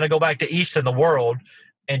wasn't going to go back to East in the world.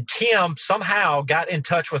 And Tim somehow got in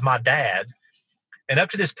touch with my dad. And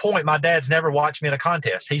up to this point, my dad's never watched me in a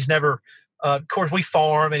contest. He's never, of course, we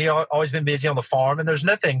farm, and he's always been busy on the farm. And there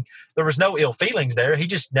was no ill feelings there. He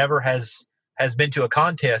just never has been to a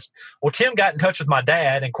contest. Well, Tim got in touch with my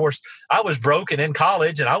dad. And of course, I was broke and in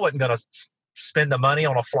college, and I wasn't going to spend the money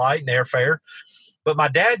on a flight and airfare. But my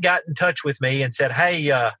dad got in touch with me and said,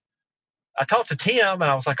 hey, I talked to Tim, and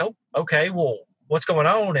I was like, oh, okay, well, what's going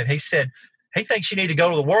on? And he said, he thinks you need to go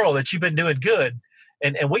to the world, that you've been doing good.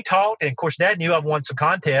 And we talked, and of course, Dad knew I've won some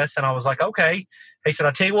contests, and I was like, okay. He said,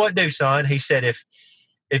 I'll tell you what to do, son. He said, if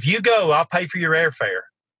you go, I'll pay for your airfare.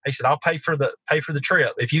 He said, I'll pay for the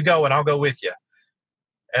trip. If you go, and I'll go with you.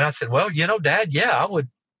 And I said, well, Dad, yeah, I would.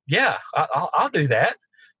 Yeah, I'll do that,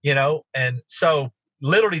 And so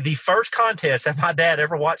literally the first contest that my dad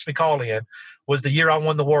ever watched me call in was the year I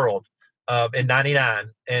won the world. In 99.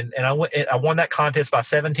 And I won that contest by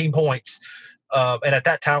 17 points. And at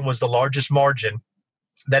that time was the largest margin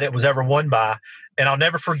that it was ever won by. And I'll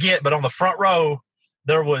never forget, but on the front row,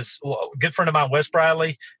 there was a good friend of mine, Wes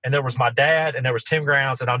Bradley, and there was my dad, and there was Tim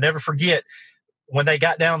Grounds. And I'll never forget when they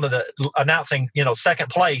got down to the announcing, second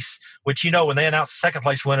place, which, when they announce the second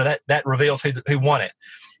place winner, that reveals who won it.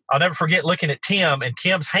 I'll never forget looking at Tim, and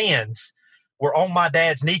Tim's hands were on my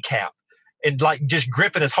dad's kneecap, and like just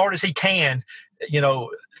gripping as hard as he can,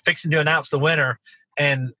 fixing to announce the winner.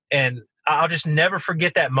 And I'll just never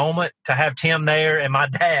forget that moment to have Tim there and my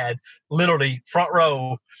dad literally front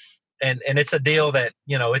row. And it's a deal that,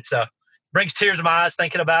 brings tears to my eyes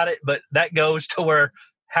thinking about it, but that goes to where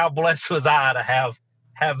how blessed was I to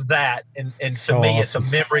have that. And so to me, awesome.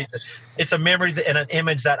 It's a memory and an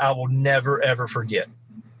image that I will never, ever forget.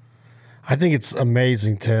 I think it's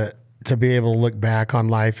amazing to be able to look back on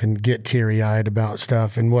life and get teary-eyed about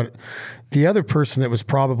stuff. And what the other person that was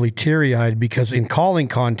probably teary-eyed, because in calling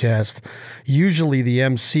contest, usually the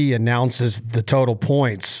MC announces the total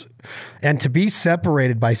points, and to be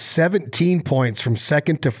separated by 17 points from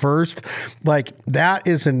second to first, like that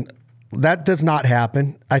does not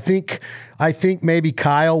happen. I think maybe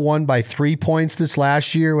Kyle won by 3 points this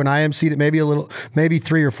last year when I MC'd it, maybe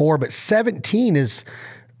 3 or 4, but 17 is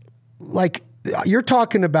like, you're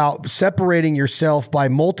talking about separating yourself by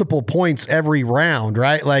multiple points every round,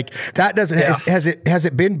 right? Like that doesn't, yeah. Has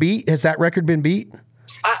it been beat? Has that record been beat?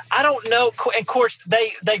 I don't know. And of course,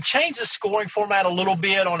 they've changed the scoring format a little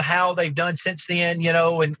bit on how they've done since then,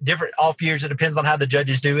 in different off years. It depends on how the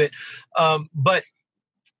judges do it. But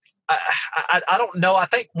I don't know. I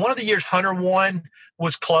think one of the years Hunter won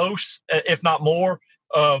was close, if not more.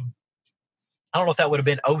 I don't know if that would have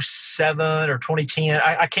been 07 or 2010.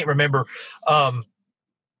 I can't remember.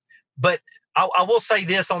 But I will say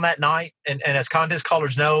this on that night, and as contest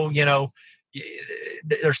callers know,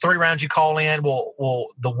 there's 3 rounds you call in. Well,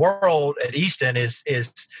 the world at Easton is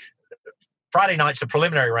Friday night's the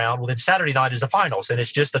preliminary round. Well, then Saturday night is the finals, and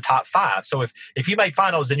it's just the top 5. So if you made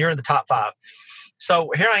finals, then you're in the top 5.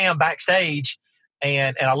 So here I am backstage,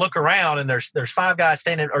 and I look around, and there's 5 guys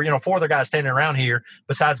standing, or 4 other guys standing around here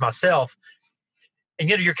besides myself. And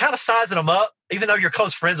you're kind of sizing them up, even though you're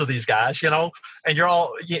close friends with these guys, and you're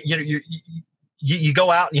all you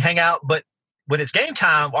go out and you hang out, but when it's game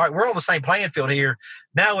time, all right, we're on the same playing field here.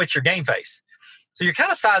 Now it's your game face. So you're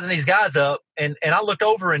kind of sizing these guys up. And I looked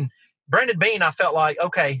over, and Brandon Bean, I felt like,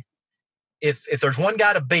 okay, if there's one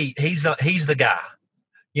guy to beat, he's the guy,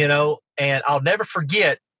 you know. And I'll never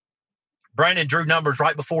forget, Brandon drew numbers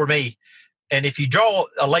right before me. And if you draw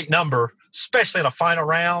a late number, especially in a final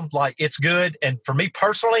round, like, it's good. And for me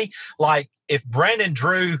personally, like, if Brandon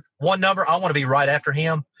drew one number, I want to be right after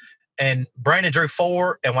him. And Brandon drew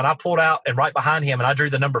 4. And when I pulled out and right behind him and I drew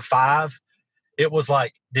the number 5, it was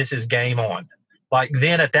like, this is game on. Like,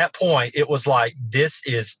 then at that point, it was like,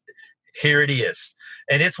 here it is.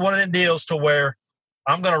 And it's one of them deals to where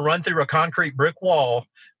I'm going to run through a concrete brick wall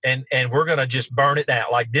and we're going to just burn it down.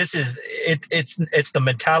 Like, this is it. It's the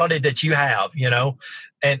mentality that you have, you know,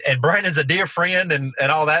 and Brandon's a dear friend and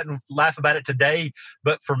all that, and laugh about it today.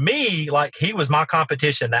 But for me, like, he was my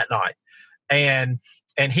competition that night. And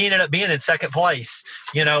he ended up being in second place,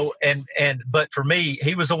 you know, but for me,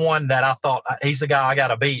 he was the one that I thought, he's the guy I got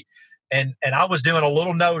to beat. And I was doing a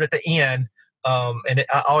little note at the end.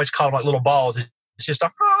 I always call them like little balls. It's just a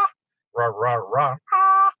rah, rah, rah, rah,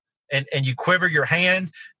 rah. And you quiver your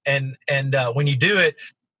hand. And when you do it,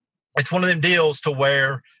 it's one of them deals to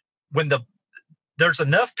where when there's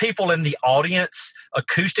enough people in the audience,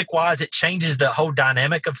 acoustic wise, it changes the whole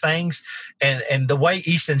dynamic of things. And the way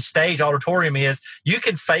Easton Stage Auditorium is, you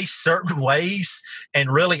can face certain ways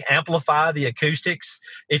and really amplify the acoustics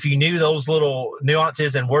if you knew those little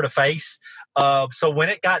nuances and where to face. So when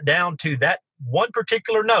it got down to that one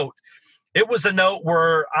particular note, it was the note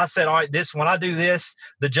where I said, all right, when I do this,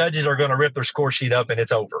 the judges are going to rip their score sheet up and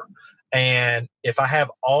it's over. And if I have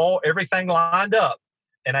everything lined up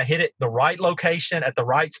and I hit it the right location at the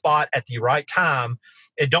right spot at the right time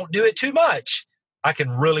and don't do it too much, I can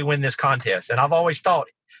really win this contest. And I've always thought,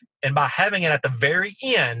 and by having it at the very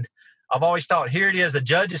end, I've always thought, here it is. The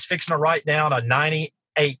judge is fixing to write down a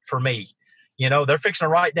 98 for me. You know, they're fixing to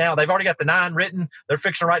write down. They've already got the 9 written. They're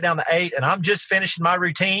fixing to write down the 8, and I'm just finishing my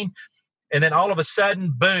routine. And then all of a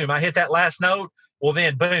sudden, boom, I hit that last note. Well,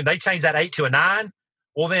 then, boom, they changed that 8 to a 9.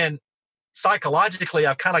 Well, then, psychologically,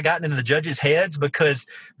 I've kind of gotten into the judges' heads because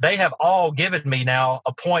they have all given me now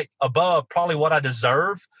a point above probably what I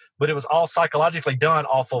deserve, but it was all psychologically done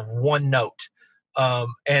off of one note.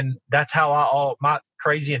 And that's how my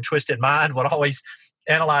crazy and twisted mind would always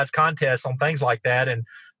analyze contests on things like that. And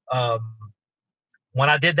when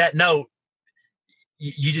I did that note,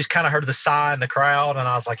 you just kind of heard the sigh in the crowd, and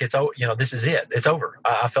I was like, this is it. It's over.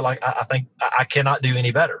 I feel like I think I cannot do any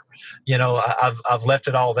better. You know, I've left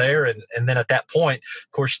it all there. And then at that point,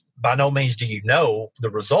 of course, by no means do you know the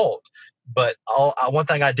result. But one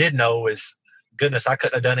thing I did know is, goodness, I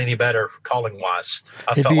couldn't have done any better calling wise.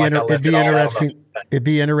 It'd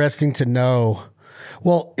be interesting to know.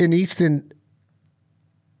 Well, in Easton,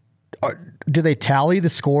 do they tally the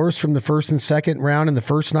scores from the first and second round in the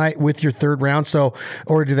first night with your third round? So,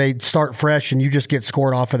 or do they start fresh and you just get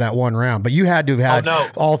scored off of that one round? But you had to have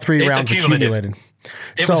had all 3 rounds accumulated.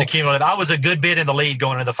 It was accumulated. I was a good bit in the lead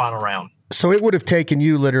going into the final round. So it would have taken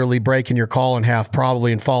you literally breaking your call in half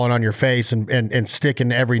probably and falling on your face and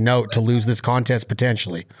sticking every note to lose this contest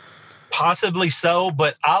potentially. Possibly so,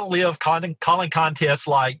 but I live calling contests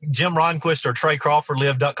like Jim Ronquist or Trey Crawford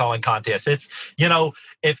live duck calling contests. It's, you know,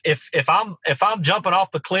 if I'm jumping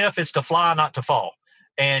off the cliff, it's to fly, not to fall.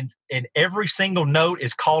 And every single note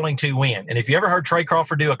is calling to win. And if you ever heard Trey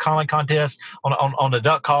Crawford do a calling contest on the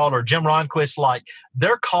duck call, or Jim Ronquist, like,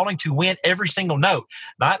 they're calling to win every single note.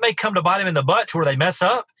 Now, it may come to bite them in the butt to where they mess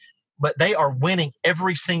up, but they are winning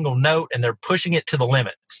every single note and they're pushing it to the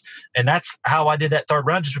limits. And that's how I did that third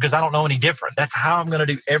round, just because I don't know any different. That's how I'm going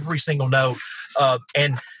to do every single note.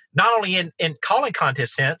 And not only in calling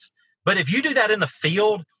contest sense, but if you do that in the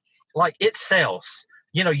field, like, it sells.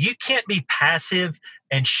 You know, you can't be passive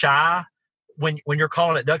and shy when you're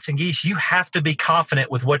calling it ducks and geese. You have to be confident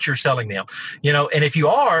with what you're selling them, you know, and if you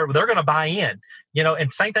are, they're going to buy in, you know.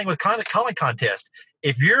 And same thing with calling contest.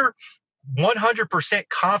 If you're 100%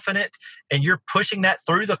 confident and you're pushing that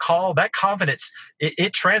through the call, that confidence,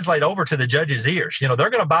 it translates over to the judge's ears. You know, they're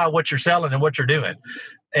going to buy what you're selling and what you're doing.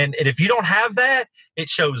 And if you don't have that, it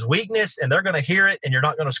shows weakness, and they're going to hear it, and you're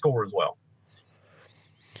not going to score as well.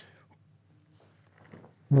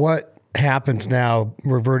 What happens now,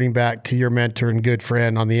 reverting back to your mentor and good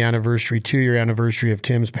friend on the 2-year anniversary of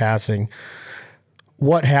Tim's passing?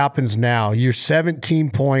 What happens now? You're 17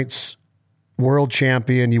 points world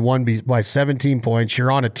champion. You won by 17 points. You're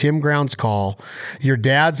on a Tim Grounds call. Your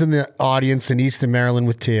dad's in the audience in Easton, Maryland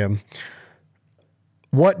with Tim.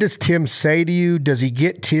 What does Tim say to you? Does he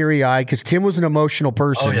get teary-eyed? Because Tim was an emotional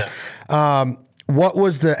person. Oh, yeah. what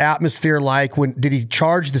was the atmosphere like? Did he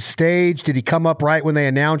charge the stage? Did he come up right when they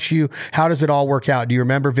announced you? How does it all work out? Do you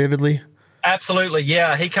remember vividly? Absolutely.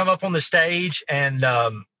 Yeah. He come up on the stage and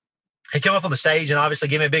obviously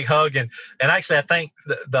gave me a big hug. And actually, I think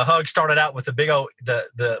the hug started out with the big old,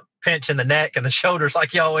 the pinch in the neck and the shoulders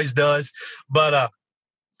like he always does. But,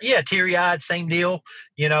 yeah, teary eyed, same deal,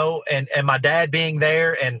 and my dad being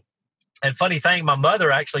there. And funny thing, my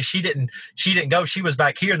mother, actually, she didn't go. She was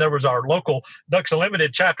back here. And there was our local Ducks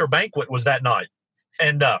Unlimited chapter banquet was that night.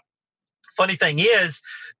 And, funny thing is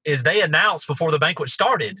they announced before the banquet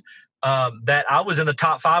started, that I was in the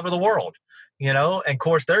top 5 of the world. And of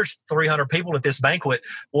course there's 300 people at this banquet.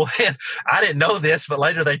 Well, I didn't know this, but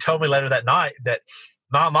they told me later that night that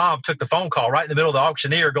my mom took the phone call right in the middle of the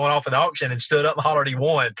auctioneer going off in the auction and stood up and hollered he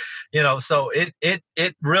won. So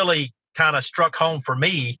it really kind of struck home for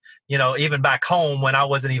me, even back home when I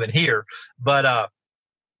wasn't even here. But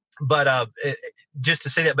just to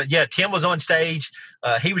say that. But yeah, Tim was on stage.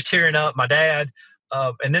 He was tearing up, my dad.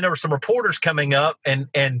 And then there were some reporters coming up,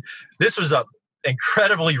 and this was a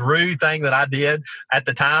incredibly rude thing that I did at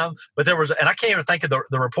the time. But and I can't even think of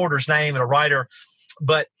the reporter's name and a writer,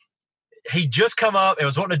 but he just come up and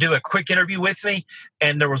was wanting to do a quick interview with me.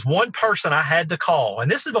 And there was one person I had to call.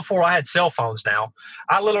 And this is before I had cell phones now.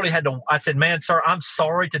 I literally I said, man, sir, I'm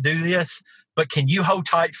sorry to do this, but can you hold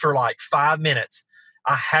tight for like 5 minutes?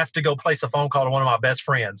 I have to go place a phone call to one of my best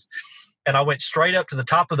friends. And I went straight up to the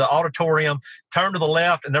top of the auditorium, turned to the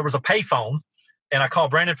left, and there was a payphone. And I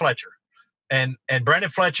called Brandon Fletcher. And Brandon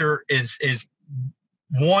Fletcher is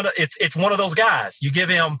one of those guys. You give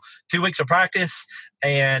him 2 weeks of practice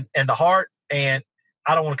and the heart, and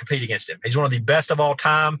I don't want to compete against him. He's one of the best of all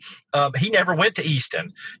time. He never went to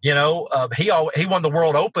Easton. He won the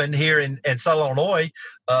World Open here in Southern Illinois,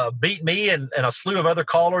 beat me and a slew of other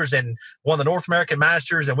callers, and won the North American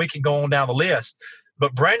Masters, and we can go on down the list.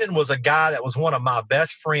 But Brandon was a guy that was one of my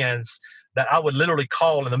best friends that I would literally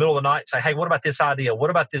call in the middle of the night and say, hey, what about this idea? What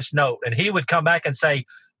about this note? And he would come back and say,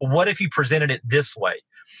 well, what if you presented it this way?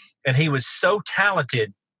 And he was so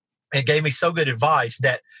talented and gave me so good advice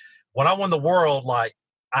that when I won the world, I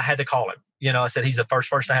had to call him. I said, he's the first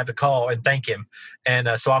person I have to call and thank him. And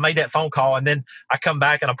so I made that phone call, and then I come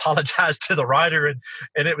back and apologized to the writer.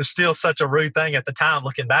 And it was still such a rude thing at the time,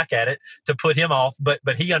 looking back at it, to put him off. But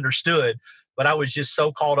he understood. But I was just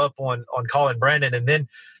so caught up on calling Brandon. And then,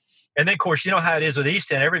 of course, you know how it is with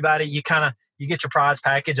Easton. Everybody, you get your prize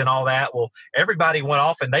package and all that. Well, everybody went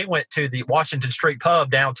off and they went to the Washington Street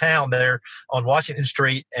pub downtown there on Washington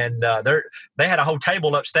Street. And they had a whole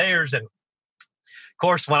table upstairs. And of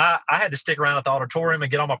course, when I had to stick around at the auditorium and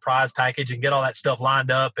get all my prize package and get all that stuff lined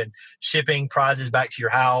up and shipping prizes back to your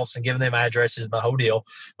house and giving them addresses and the whole deal.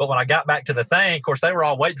 But when I got back to the thing, of course, they were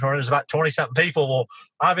all waiting for it. There's about 20-something people. Well,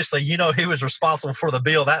 obviously, he was responsible for the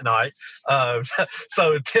bill that night.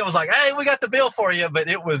 So Tim was like, hey, we got the bill for you. But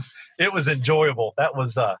it was enjoyable. That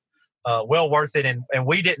was well worth it. And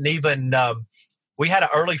we didn't even we had an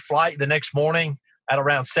early flight the next morning at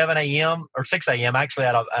around 7 a.m. or 6 a.m. actually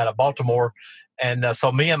out of Baltimore. And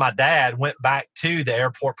so me and my dad went back to the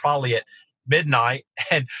airport probably at midnight,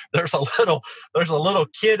 and there's a little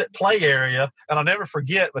kid play area, and I'll never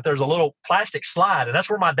forget, but there's a little plastic slide, and that's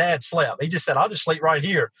where my dad slept. He just said, I'll just sleep right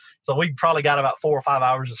here. So we probably got about 4 or 5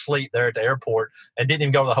 hours of sleep there at the airport and didn't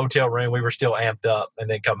even go to the hotel room. We were still amped up and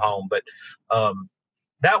then come home. But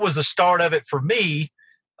that was the start of it for me,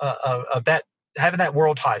 of that, having that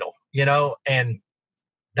world title, and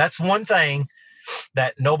that's one thing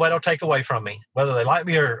that nobody will take away from me, whether they like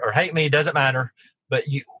me or hate me, it doesn't matter. But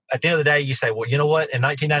at the end of the day, you say, well, you know what? In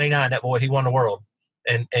 1999, that boy, he won the world,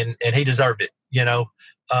 and he deserved it,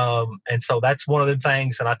 and so that's one of the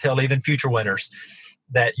things. And I tell even future winners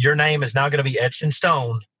that your name is now going to be etched in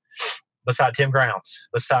stone beside Tim Grounds,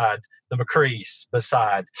 beside the McCrees,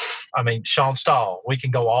 beside, Sean Stahl. We can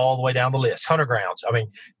go all the way down the list. Hunter Grounds.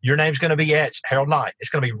 Your name's going to be etched. Harold Knight. It's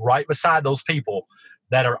going to be right beside those people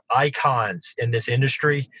that are icons in this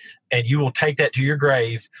industry, and you will take that to your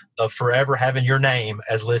grave of forever having your name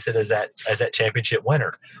as listed as that championship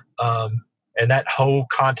winner. And that whole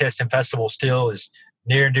contest and festival still is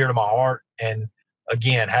near and dear to my heart. And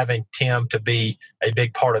again, having Tim to be a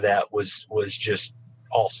big part of that was just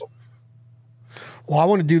awesome. Well, I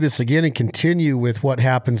want to do this again and continue with what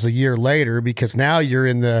happens a year later, because now you're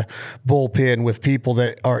in the bullpen with people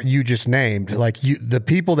that you just named, the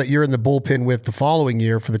people that you're in the bullpen with the following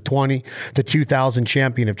year for the 2000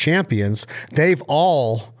 champion of champions. They've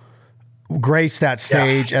all graced that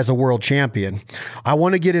stage as a world champion. I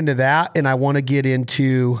want to get into that, and I want to get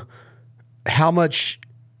into how much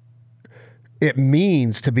it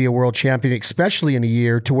means to be a world champion, especially in a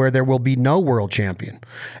year to where there will be no world champion.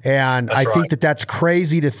 And I think that's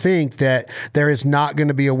crazy to think that there is not going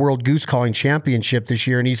to be a World Goose Calling Championship this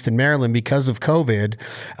year in Easton, Maryland because of COVID.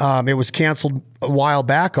 It was canceled a while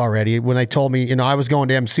back already when they told me, I was going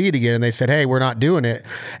to MC it again, and they said, hey, we're not doing it.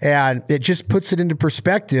 And it just puts it into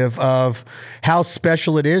perspective of how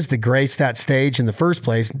special it is to grace that stage in the first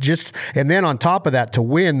place. And then on top of that, to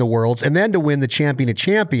win the Worlds, and then to win the Champion of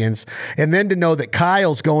Champions, and then to know that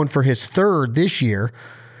Kyle's going for his third this year,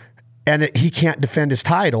 and he can't defend his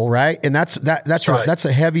title, right? And that's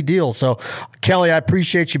a heavy deal. So, Kelley, I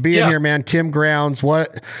appreciate you being here, man. Tim Grounds,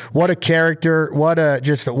 what a character, what a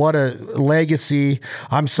legacy.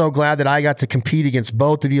 I'm so glad that I got to compete against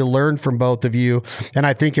both of you, learn from both of you, and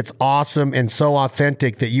I think it's awesome and so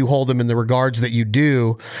authentic that you hold him in the regards that you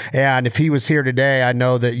do. And if he was here today, I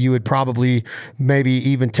know that you would probably maybe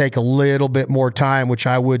even take a little bit more time, which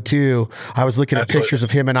I would too. I was looking at pictures of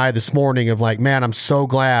him and I this morning of like, man, I'm so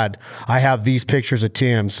glad I have these pictures of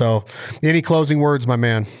Tim. So any closing words, my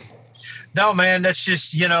man? No, man, that's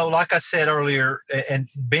just, like I said earlier, and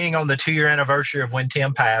being on the 2-year anniversary of when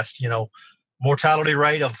Tim passed, mortality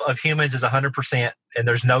rate of humans is 100%, and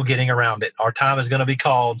there's no getting around it. Our time is going to be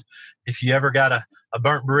called. If you ever got a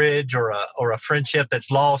burnt bridge or a friendship that's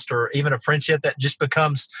lost, or even a friendship that just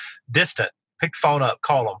becomes distant, pick the phone up,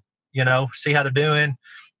 call them, see how they're doing.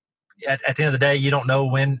 At the end of the day, you don't know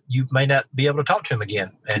when you may not be able to talk to him again,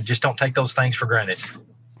 and just don't take those things for granted.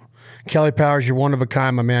 Kelley Powers, you're one of a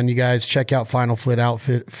kind, my man. You guys check out Final Flight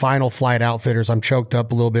Outfitters. I'm choked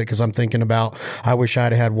up a little bit because I'm thinking about, I wish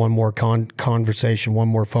I'd had one more conversation, one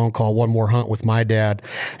more phone call, one more hunt with my dad.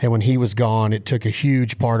 And when he was gone, it took a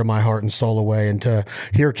huge part of my heart and soul away. And to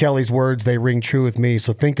hear Kelley's words, they ring true with me.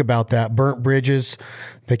 So think about that. Burnt bridges,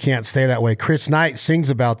 they can't stay that way. Chris Knight sings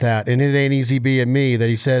about that, and it ain't easy being me, that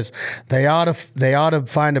he says they ought to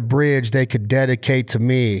find a bridge they could dedicate to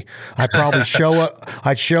me. I'd probably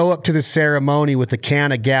I'd show up to the ceremony with a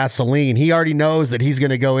can of gasoline. He already knows that he's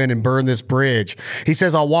going to go in and burn this bridge. He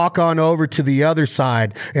says, I'll walk on over to the other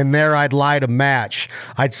side, and there I'd light a match.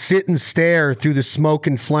 I'd sit and stare through the smoke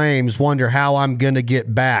and flames, wonder how I'm going to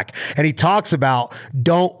get back. And he talks about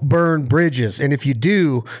don't burn bridges, and if you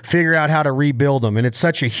do, figure out how to rebuild them. And it's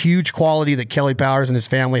such a huge quality that Kelley Powers and his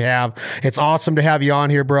family have. It's awesome to have you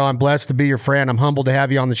on here, bro. I'm blessed to be your friend. I'm humbled to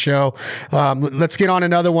have you on the show. Let's get on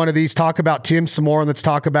another one of these. Talk about Tim some more, and let's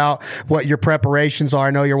talk about what your preparations are.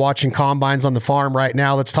 I know you're watching combines on the farm right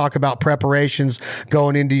now. Let's talk about preparations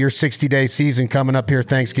going into your 60-day season coming up here,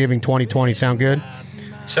 Thanksgiving 2020. Sound good?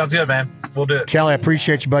 Sounds good, man. We'll do it. Kelley, I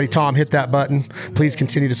appreciate you, buddy. Tom, hit that button. Please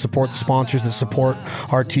continue to support the sponsors that support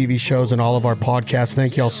our TV shows and all of our podcasts.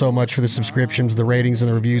 Thank you all so much for the subscriptions, the ratings, and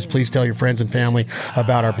the reviews. Please tell your friends and family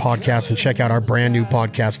about our podcast, and check out our brand new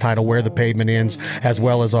podcast title, Where the Pavement Ends, as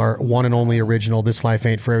well as our one and only original, This Life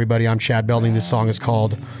Ain't For Everybody. I'm Chad Belding. This song is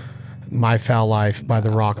called My Foul Life by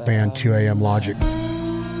the rock band 2AM Logic.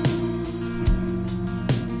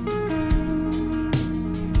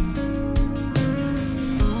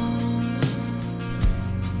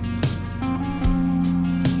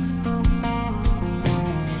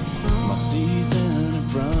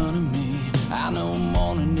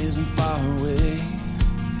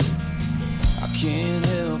 Can't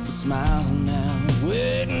help but smile